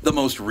is the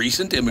most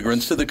recent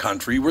immigrants to the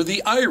country were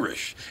the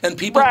Irish, and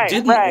people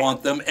didn't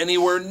want them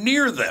anywhere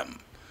near them.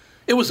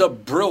 It was a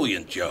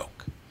brilliant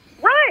joke.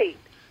 Right.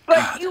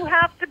 But you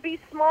have to be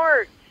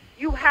smart.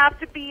 You have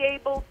to be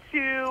able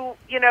to,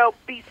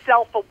 be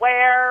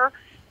self-aware,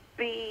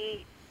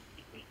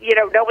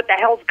 know what the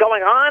hell's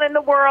going on in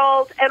the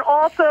world. And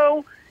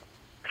also,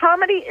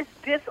 comedy is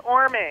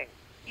disarming.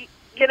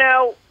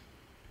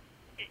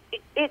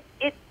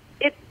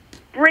 It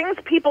brings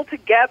people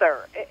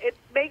together. It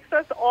makes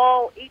us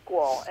all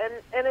equal.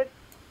 And it's,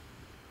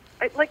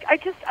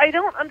 I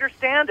don't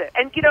understand it.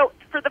 And,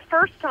 for the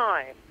first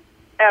time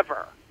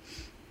ever,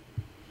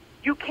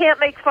 you can't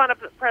make fun of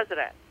the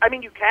president. I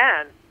mean, you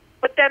can,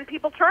 but then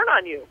people turn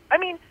on you. I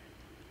mean,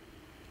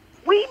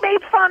 we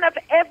made fun of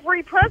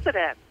every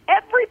president.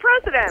 Every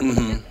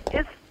president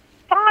is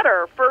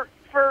fodder for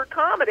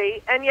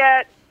comedy, and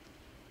yet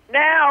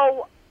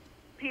now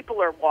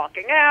people are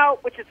walking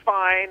out, which is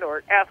fine,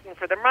 or asking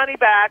for their money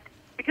back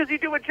because you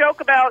do a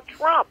joke about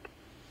Trump.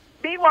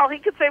 Meanwhile, he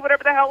could say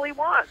whatever the hell he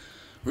wants.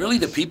 Really?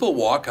 Do people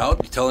walk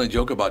out telling a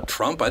joke about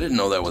Trump? I didn't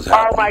know that was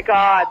happening. Oh, my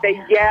God.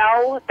 They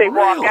yell. They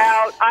walk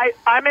out.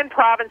 I'm in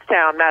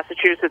Provincetown,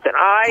 Massachusetts, and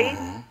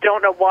I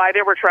don't know why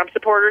there were Trump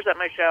supporters at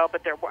my show,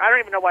 but I don't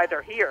even know why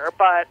they're here.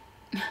 But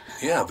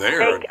yeah,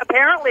 they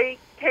apparently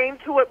came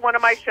to one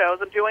of my shows.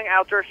 I'm doing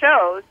outdoor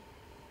shows,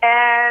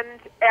 and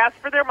asked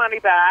for their money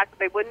back.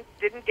 They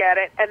didn't get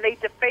it, and they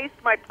defaced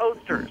my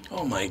posters.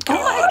 Oh, my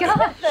God. Oh,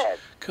 my God.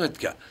 Good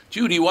God.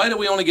 Judy, why do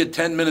we only get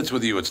 10 minutes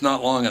with you? It's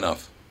not long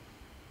enough.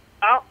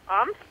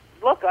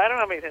 Look, I don't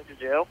have anything to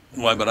do.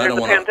 Why? But There's I don't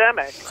want to.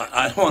 Pandemic.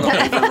 I don't want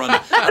to overrun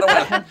it. I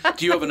don't want to.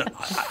 Do you have an?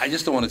 I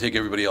just don't want to take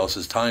everybody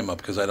else's time up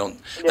because I don't.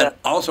 Yeah. And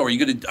also, are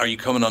you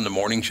coming on the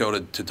morning show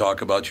to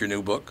talk about your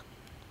new book?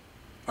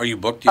 Are you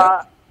booked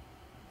yet?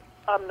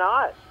 I'm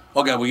not.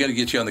 Okay, we got to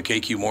get you on the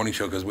KQ morning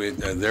show because we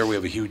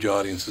have a huge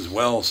audience as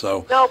well.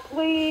 So no,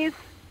 please.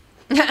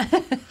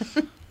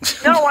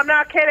 No, I'm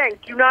not kidding.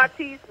 Do not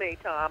tease me,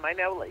 Tom. I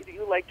know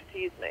you like to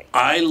tease me.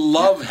 I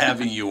love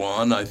having you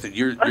on. I think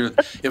you're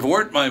if it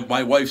weren't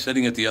my wife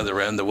sitting at the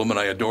other end, the woman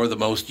I adore the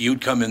most, you'd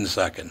come in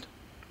second.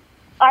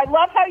 I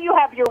love how you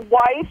have your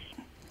wife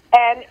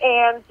and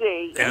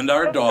Andy. And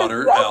our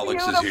daughter, so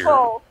Alex,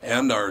 beautiful. is here.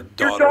 And our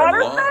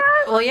daughter-in-law.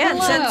 Well, yeah,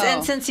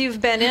 and since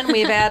you've been in,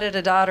 we've added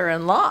a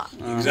daughter-in-law.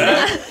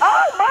 Exactly.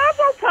 Oh,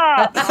 Mazel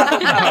Tov!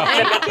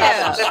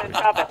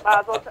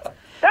 Thank you.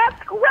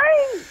 That's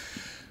great.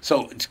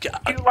 So, do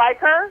you like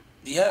her?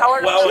 Yeah.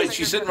 Well,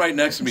 she's sitting right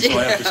next to me, so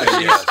I have to say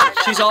yes.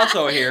 She's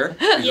also here.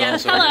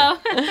 Yes, hello.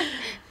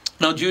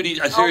 Now, Judy,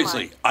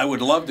 seriously, I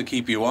would love to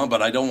keep you on,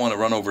 but I don't want to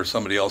run over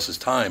somebody else's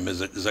time. Is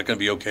that going to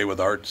be okay with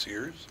Art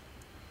Sears?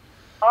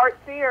 Art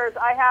Sears,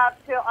 I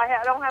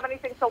don't have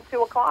anything till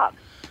 2:00.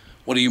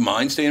 Well, do you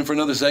mind staying for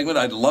another segment?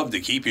 I'd love to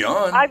keep you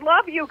on. I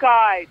love you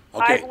guys.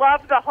 Okay. I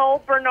love the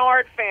whole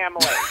Bernard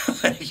family.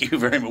 Thank you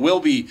very much.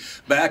 We'll be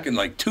back in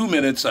like 2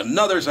 minutes.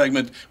 Another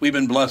segment. We've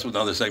been blessed with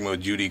another segment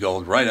with Judy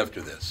Gold right after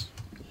this.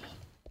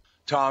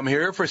 Tom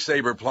here for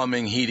Sabre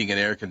Plumbing, Heating, and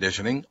Air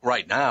Conditioning.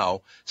 Right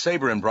now,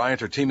 Sabre and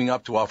Bryant are teaming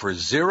up to offer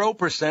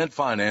 0%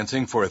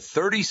 financing for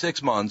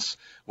 36 months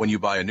when you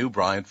buy a new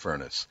Bryant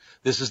furnace.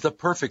 This is the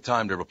perfect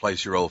time to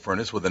replace your old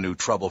furnace with a new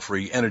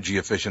trouble-free,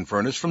 energy-efficient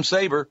furnace from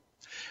Sabre.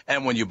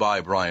 And when you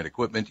buy Bryant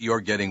equipment,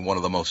 you're getting one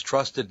of the most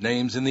trusted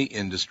names in the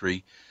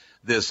industry.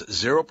 This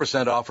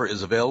 0% offer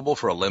is available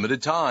for a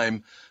limited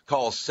time.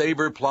 Call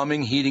Sabre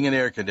Plumbing, Heating, and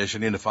Air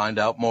Conditioning to find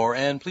out more,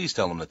 and please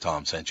tell them that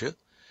Tom sent you.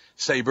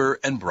 Sabre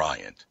and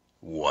Bryant,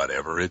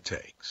 whatever it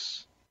takes.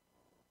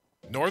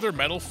 Northern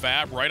Metal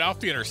Fab right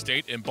off the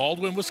interstate in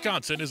Baldwin,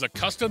 Wisconsin is a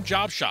custom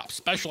job shop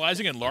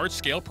specializing in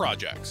large-scale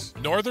projects.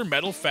 Northern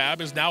Metal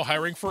Fab is now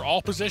hiring for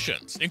all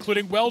positions,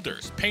 including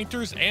welders,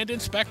 painters, and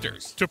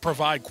inspectors, to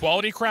provide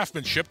quality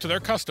craftsmanship to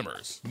their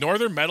customers.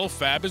 Northern Metal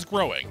Fab is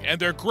growing, and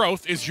their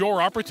growth is your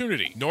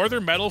opportunity.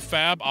 Northern Metal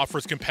Fab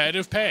offers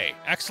competitive pay,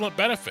 excellent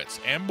benefits,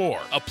 and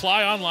more.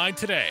 Apply online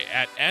today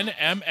at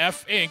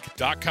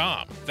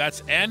nmfinc.com.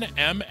 That's nmfinc.com.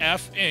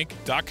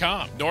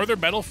 Northern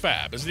Metal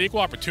Fab is an equal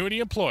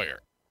opportunity employer.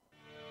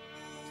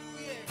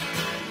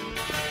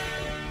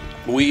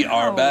 We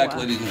are back,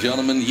 ladies and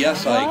gentlemen.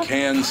 Yes, I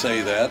can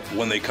say that.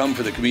 When they come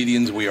for the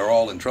comedians, we are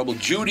all in trouble.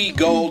 Judy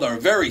Gold, our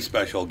very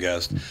special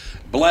guest,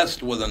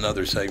 blessed with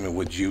another segment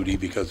with Judy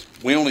because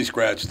we only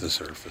scratched the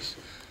surface.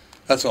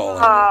 That's all.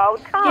 Oh,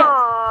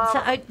 Tom.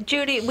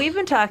 Judy, we've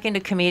been talking to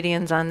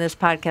comedians on this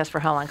podcast for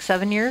how long?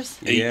 7 years?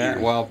 8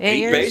 years. Well, 8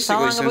 years? basically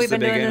How long since have we the been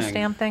doing beginning. this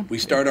damn thing? We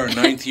start our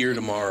 9th year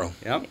tomorrow.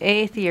 Yep.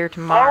 8th year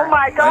tomorrow. Oh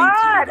my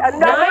God! Another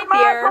Ninth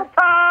year. Mazel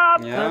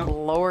Tov! Yeah. Good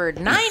Lord.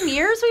 9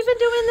 years we've been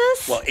doing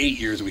this? Well, 8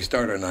 years. We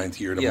start our 9th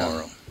year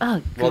tomorrow.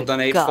 Oh, good Well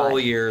done, 8 God. full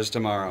years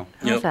tomorrow.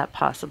 How's that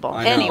possible?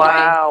 I know. Anyway.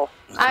 Wow.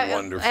 It's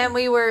wonderful. And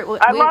we were.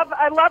 I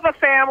love a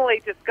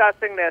family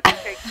discussing this. It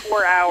takes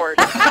 4 hours.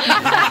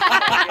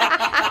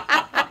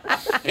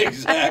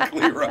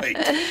 Exactly right.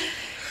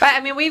 But,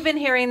 I mean, we've been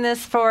hearing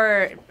this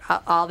for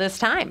all this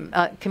time.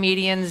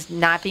 Comedians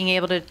not being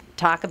able to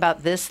talk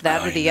about this,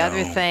 that, or the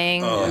other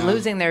thing,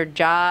 losing their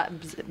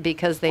jobs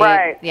because they,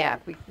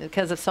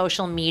 because of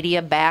social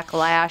media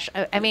backlash.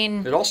 I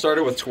mean, It all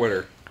started with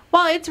Twitter.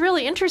 well, it's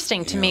really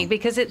interesting to me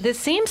because this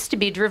seems to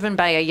be driven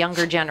by a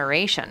younger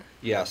generation.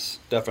 Yes,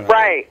 definitely.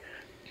 Right.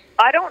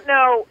 I don't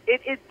know.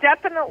 It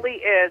definitely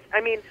is.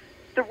 I mean,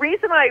 the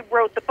reason I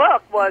wrote the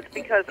book was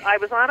because I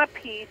was on a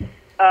piece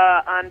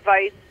on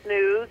Vice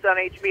News on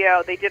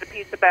HBO. They did a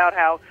piece about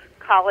how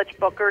college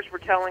bookers were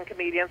telling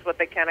comedians what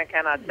they can and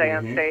cannot say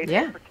on stage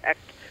to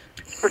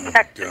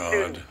protect the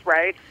students,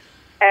 right?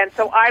 And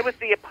so I was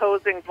the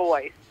opposing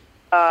voice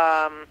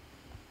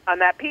on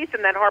that piece,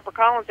 and then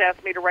HarperCollins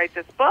asked me to write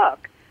this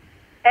book.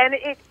 And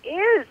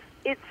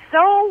it's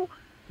so...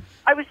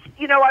 I was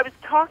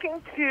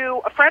talking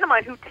to a friend of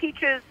mine who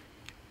teaches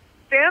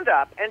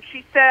stand-up, and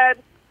she said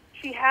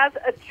she has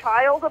a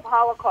child of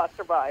Holocaust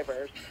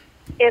survivors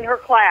in her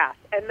class,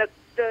 and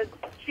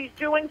she's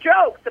doing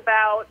jokes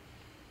about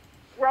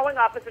growing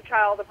up as a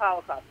child of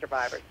Holocaust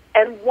survivors.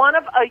 And one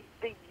of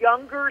the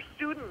younger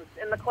students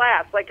in the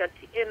class, like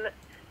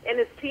in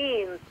his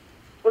teens,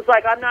 was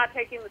like, "I'm not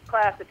taking this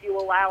class if you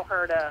allow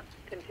her to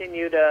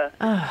continue to,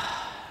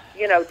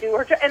 do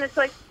her." And it's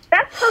like,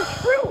 that's her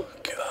truth.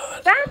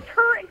 God. That's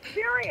her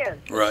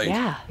experience. Right.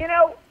 Yeah.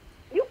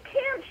 You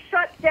can't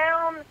shut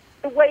down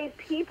the way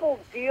people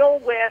deal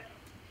with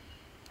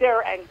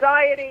their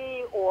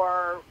anxiety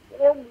or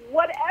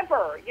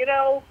whatever.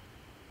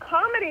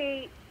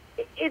 Comedy,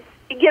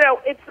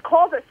 it's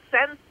called a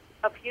sense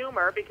of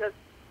humor because,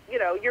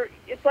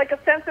 it's like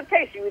a sense of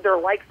taste. You either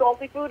like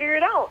salty food or you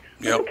don't.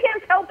 Yep. You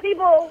can't tell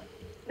people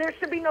there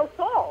should be no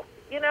salt.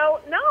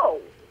 No.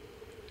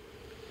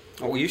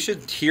 Well, you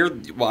should hear.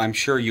 Well, I'm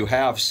sure you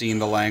have seen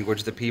the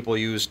language that people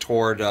use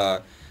toward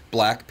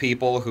black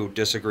people who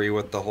disagree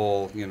with the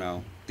whole,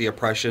 the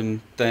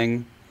oppression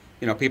thing.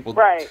 People.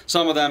 Right.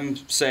 Some of them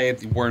say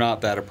we're not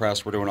that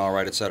oppressed. We're doing all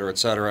right, et cetera, et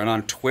cetera. And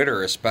on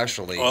Twitter,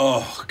 especially.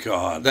 Oh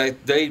God.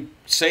 They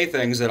say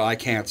things that I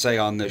can't say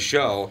on this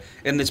show,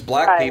 and it's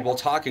black people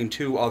talking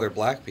to other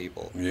black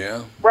people.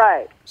 Yeah.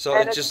 Right. So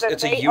And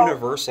it's a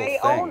universal thing.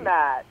 thing. They own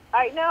that.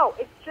 I know.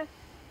 It's just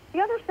the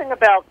other thing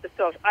about the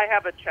social. I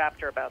have a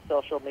chapter about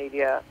social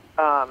media,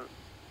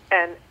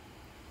 and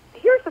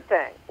here's the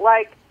thing: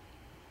 like,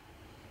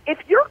 if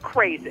you're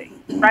crazy,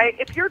 right?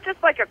 If you're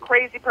just like a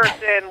crazy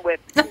person with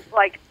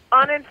like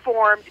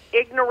uninformed,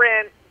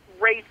 ignorant,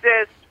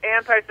 racist,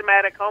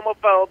 anti-Semitic,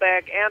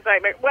 homophobic,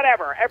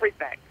 whatever,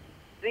 everything,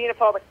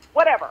 xenophobic,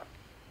 whatever,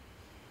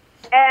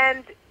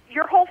 and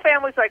your whole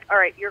family's like, all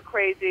right, you're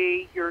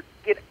crazy.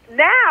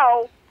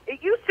 Now.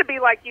 It used to be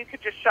like you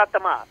could just shut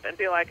them up and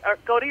be like,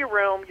 go to your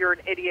room, you're an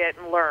idiot,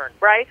 and learn,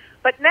 right?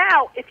 But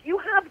now, if you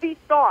have these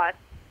thoughts,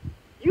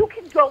 you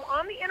can go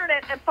on the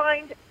internet and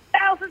find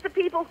thousands of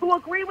people who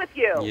agree with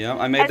you. Yeah,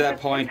 I made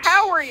that point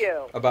empower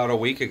you. About a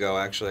week ago,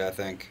 actually, I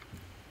think.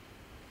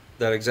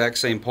 That exact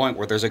same point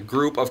where there's a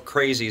group of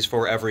crazies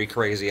for every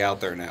crazy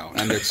out there now.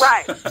 And it's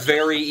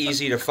very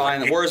easy to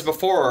find them. Whereas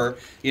before,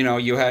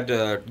 you had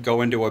to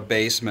go into a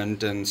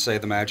basement and say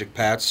the Magic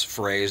Pats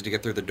phrase to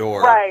get through the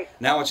door. Right.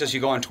 Now it's just you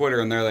go on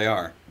Twitter and there they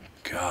are.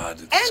 God,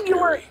 it's and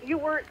scary. you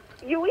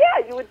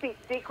would be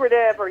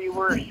secretive or you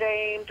were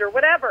ashamed or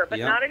whatever, but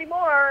not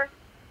anymore.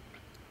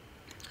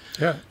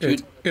 Yeah,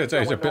 it's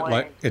a bit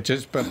like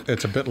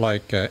it's a bit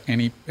like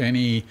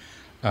any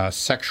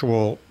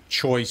sexual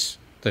choice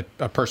that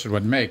a person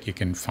would make. You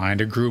can find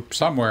a group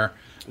somewhere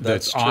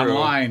that's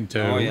online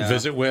to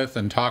visit with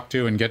and talk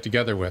to and get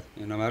together with.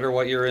 No matter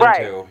what you're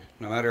into,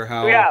 no matter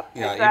how, even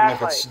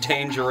if it's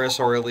dangerous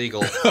or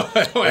illegal,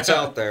 it's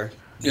out there.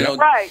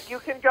 Right, you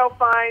can go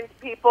find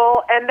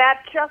people, and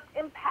that just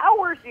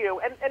empowers you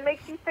and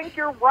makes you think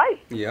you're right.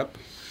 Yep.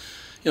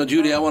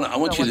 Judy, I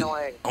want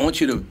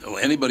you to.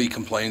 Anybody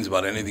complains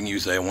about anything you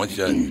say, I want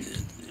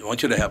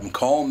you to have them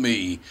call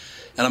me,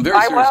 and I'm very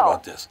serious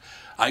about this.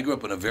 I grew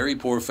up in a very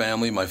poor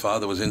family. My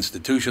father was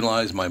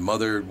institutionalized. My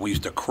mother, we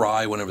used to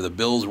cry whenever the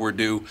bills were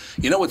due.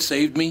 You know what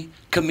saved me?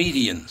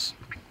 Comedians.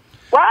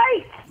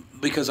 Right.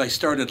 Because I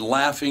started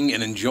laughing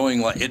and enjoying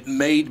life. It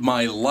made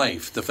my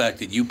life. The fact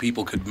that you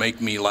people could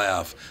make me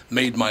laugh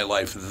made my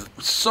life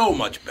so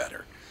much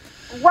better.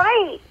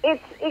 Right.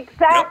 It's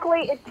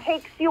exactly, it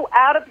takes you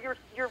out of your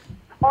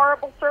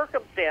horrible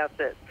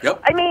circumstances.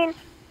 Yep. I mean,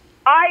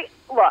 I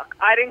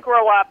didn't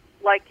grow up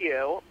like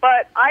you,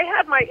 but I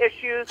had my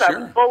issues. Sure.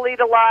 I was bullied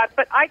a lot,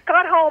 but I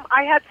got home,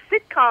 I had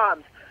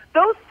sitcoms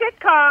those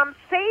sitcoms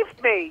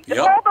saved me. Yep. And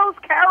all those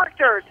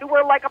characters who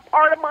were like a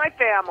part of my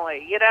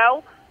family, you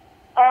know?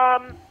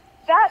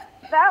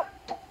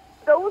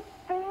 Those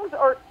things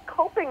are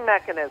coping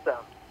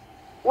mechanisms.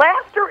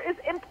 Laughter is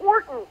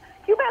important.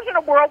 Can you imagine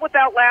a world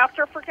without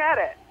laughter? Forget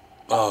it.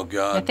 Oh,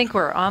 God. I think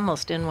we're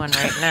almost in one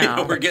right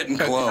now. We're getting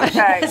close.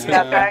 Okay,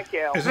 yeah, thank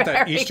you. Isn't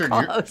that Very Eastern?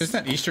 close.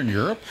 Isn't that Eastern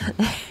Europe?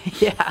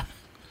 Yeah.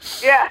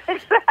 Yeah,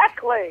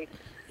 exactly.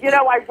 You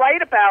know, I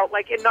write about,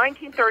 like, in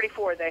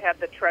 1934, they had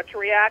the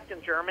Treachery Act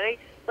in Germany.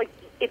 Like,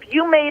 if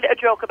you made a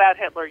joke about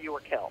Hitler, you were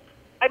killed.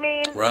 I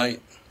mean...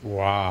 Right.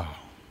 Wow.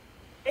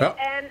 Well,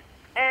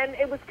 And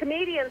it was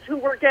comedians who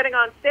were getting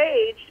on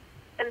stage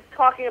and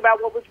talking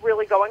about what was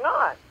really going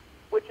on,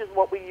 which is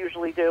what we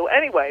usually do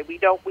anyway. We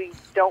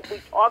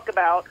talk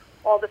about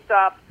all the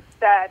stuff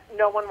that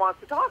no one wants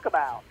to talk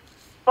about.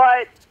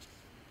 But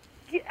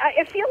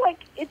I feel like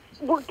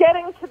we're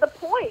getting to the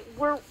point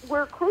where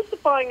we're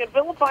crucifying and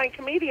vilifying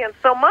comedians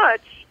so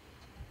much.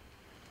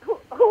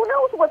 Who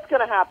knows what's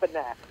going to happen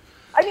next?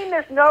 I mean,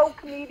 there's no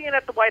comedian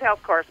at the White House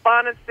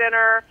Correspondents'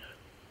 Dinner.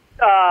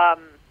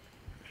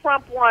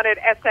 Trump wanted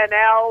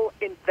SNL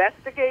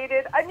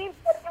investigated. I mean,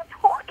 what are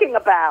you talking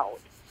about?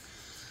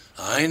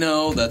 I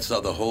know, that's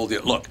the whole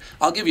deal. Look,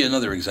 I'll give you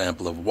another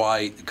example of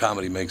why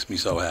comedy makes me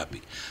so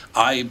happy.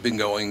 I've been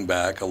going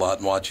back a lot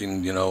and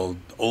watching,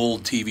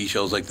 old TV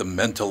shows like The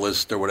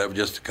Mentalist or whatever,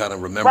 just to kind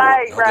of remember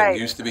how they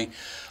used to be.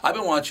 I've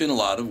been watching a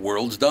lot of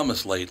World's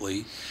Dumbest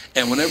lately,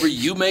 and whenever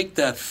you make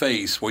that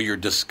face where you're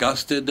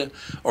disgusted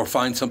or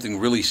find something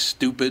really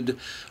stupid,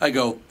 I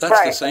go,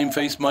 that's the same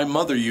face my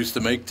mother used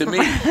to make to me.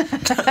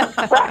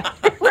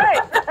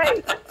 Right.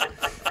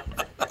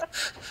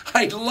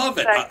 I love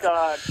it. Thank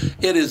God.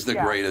 It is the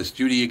greatest.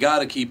 Judy, you got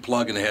to keep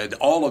plugging ahead.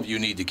 All of you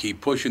need to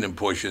keep pushing and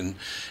pushing.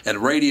 And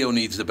radio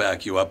needs to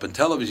back you up. And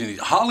television,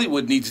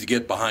 Hollywood needs to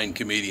get behind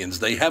comedians.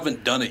 They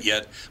haven't done it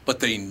yet, but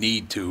they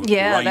need to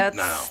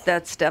now.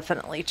 That's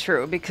definitely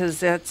true, because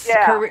that's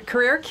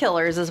career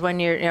killers is when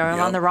you're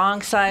on the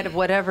wrong side of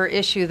whatever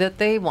issue that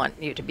they want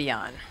you to be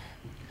on.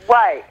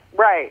 Right.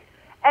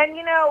 And,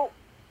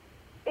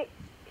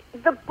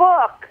 the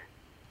book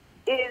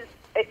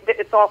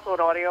it's also an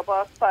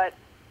audiobook, but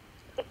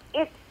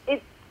it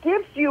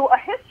gives you a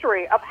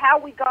history of how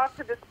we got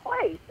to this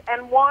place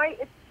and why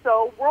it's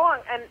so wrong.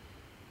 And,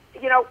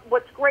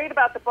 what's great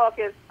about the book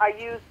is I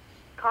use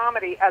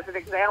comedy as an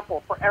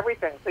example for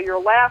everything. So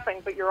you're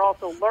laughing, but you're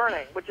also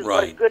learning, which is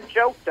what a good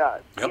joke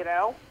does,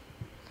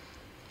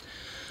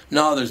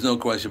 No, there's no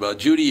question about it.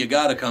 Judy, you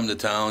got to come to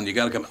town. You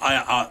got to come.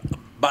 I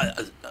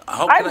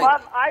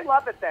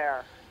love it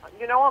there.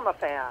 I'm a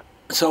fan.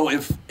 So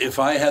if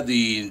I had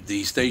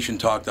the station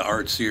talk to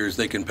Art Sears,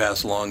 they can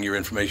pass along your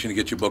information to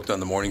get you booked on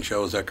the morning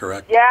show. Is that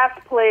correct? Yes,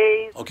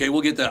 please. Okay,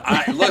 we'll get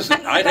that.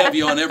 Listen, I'd have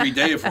you on every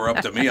day if we're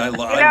up to me. I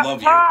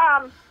love you.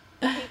 Tom,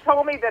 he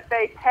told me that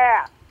they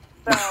passed,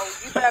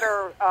 so you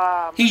better...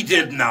 He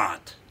did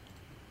not.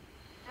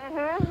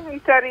 He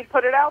said he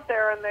put it out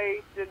there and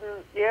they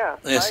didn't,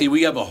 See,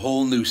 we have a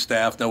whole new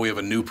staff. Now we have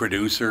a new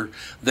producer.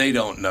 They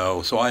don't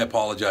know, so I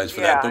apologize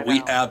for that. But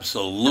we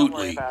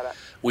absolutely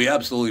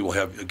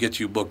will get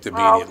you booked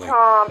immediately.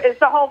 Oh, Tom, is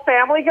the whole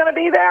family going to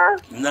be there?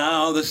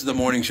 No, this is the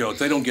morning show.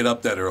 They don't get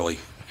up that early.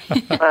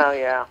 Oh,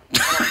 yeah.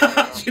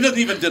 She doesn't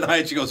even deny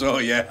it. She goes, oh,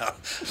 yeah.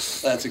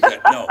 That's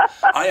exactly. No,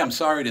 I am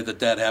sorry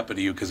that happened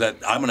to you, because I'm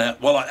going to...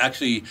 Well,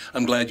 actually,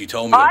 I'm glad you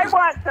told me that. I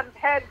want some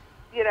head,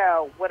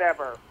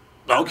 whatever.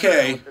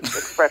 Okay. What the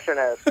expression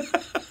is.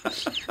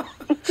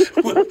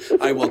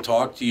 I will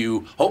talk to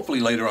you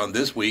hopefully later on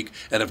this week,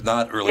 and if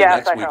not, early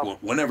next week,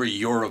 whenever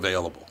you're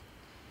available.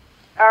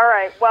 All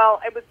right. Well,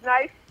 it was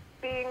nice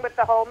being with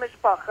the whole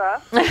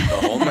mishpacha. The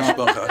whole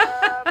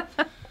mishpacha.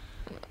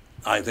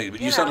 I think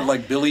you sounded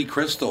like Billy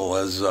Crystal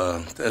as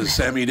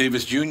Sammy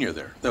Davis Jr.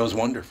 there. That was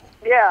wonderful.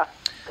 Yeah,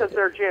 because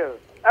they're Jews.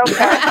 Okay.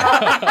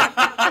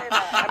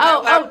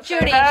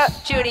 Judy, Wait,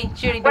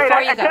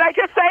 before you go. Did I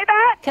just say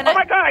that?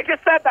 My God, I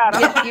just said that.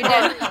 You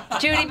did.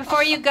 Judy,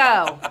 before you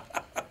go.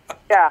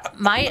 Yeah.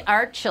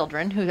 Our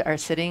children, who are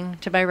sitting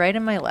to my right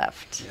and my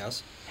left,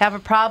 have a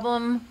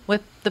problem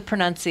with the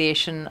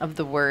pronunciation of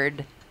the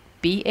word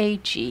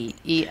Bagel.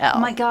 Oh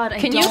my God!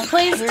 Can you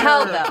please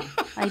tell them?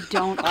 I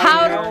don't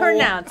how to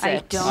pronounce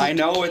it. I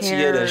know it's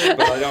Yiddish,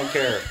 but I don't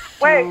care.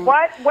 Wait,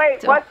 what?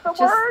 Wait, what's the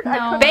word?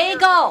 No.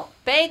 Bagel.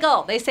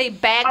 They say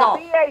bagel.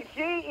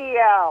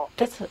 Bagel.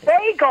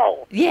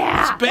 Bagel.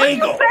 Yeah. It's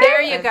bagel.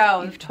 There you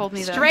go. You've told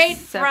me that straight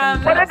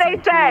from. What did they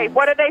say?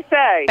 What did they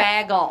say?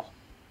 Bagel.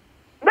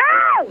 No!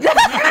 No!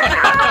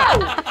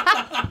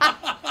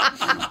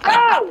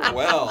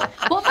 Well,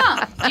 Mom,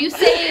 you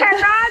say... You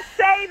cannot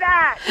say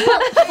that! Well,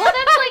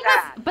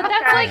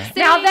 that's like saying...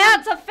 Now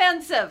that's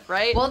offensive,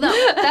 right? Well, no,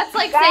 that's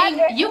like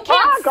saying you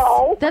can't...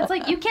 That's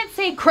like you can't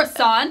say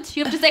croissant.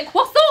 You have to say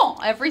croissant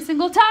every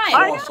single time.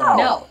 I know.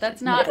 No,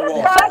 that's not...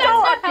 Bagel How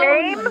a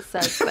game? everyone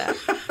says that.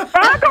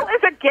 Bagel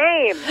is a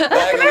game.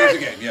 Bagel is a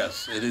game,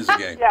 yes. It is a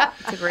game. Yeah.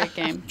 It's a great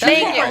game. Judy,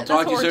 Thank you. I'll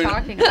talk to you That's soon. what we're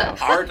talking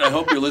about. Art, I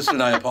hope you're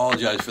listening. I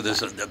apologize for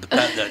this. I'm going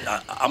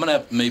to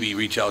have to maybe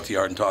reach out to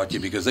Art and talk to you,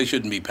 because they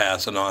shouldn't be passing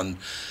passing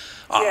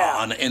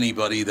on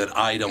anybody that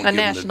I don't. A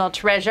national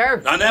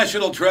treasure. A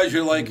national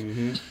treasure like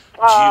Judy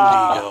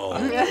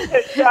Gold. You need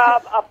to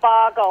shove a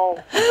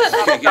boggle.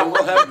 Okay, yeah, we're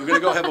going to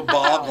go have a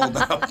boggle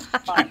now,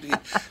 Judy.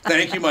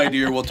 Thank you, my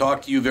dear. We'll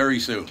talk to you very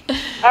soon.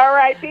 All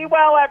right. Be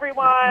well,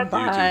 everyone. You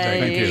too.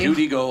 Thank you.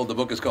 Judy Gold. The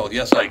book is called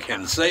Yes, I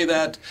Can Say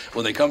That.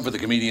 When they come for the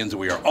comedians,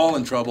 we are all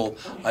in trouble.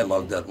 I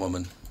love that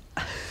woman.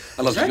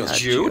 I love she goes,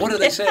 Jude? what do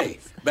they say?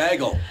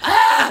 Bagel.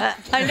 I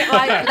know,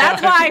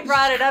 that's why I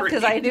brought it up,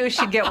 because I knew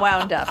she'd get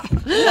wound up.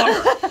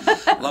 Love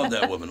her. Love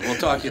that woman. We'll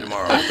talk to you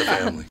tomorrow with the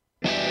family.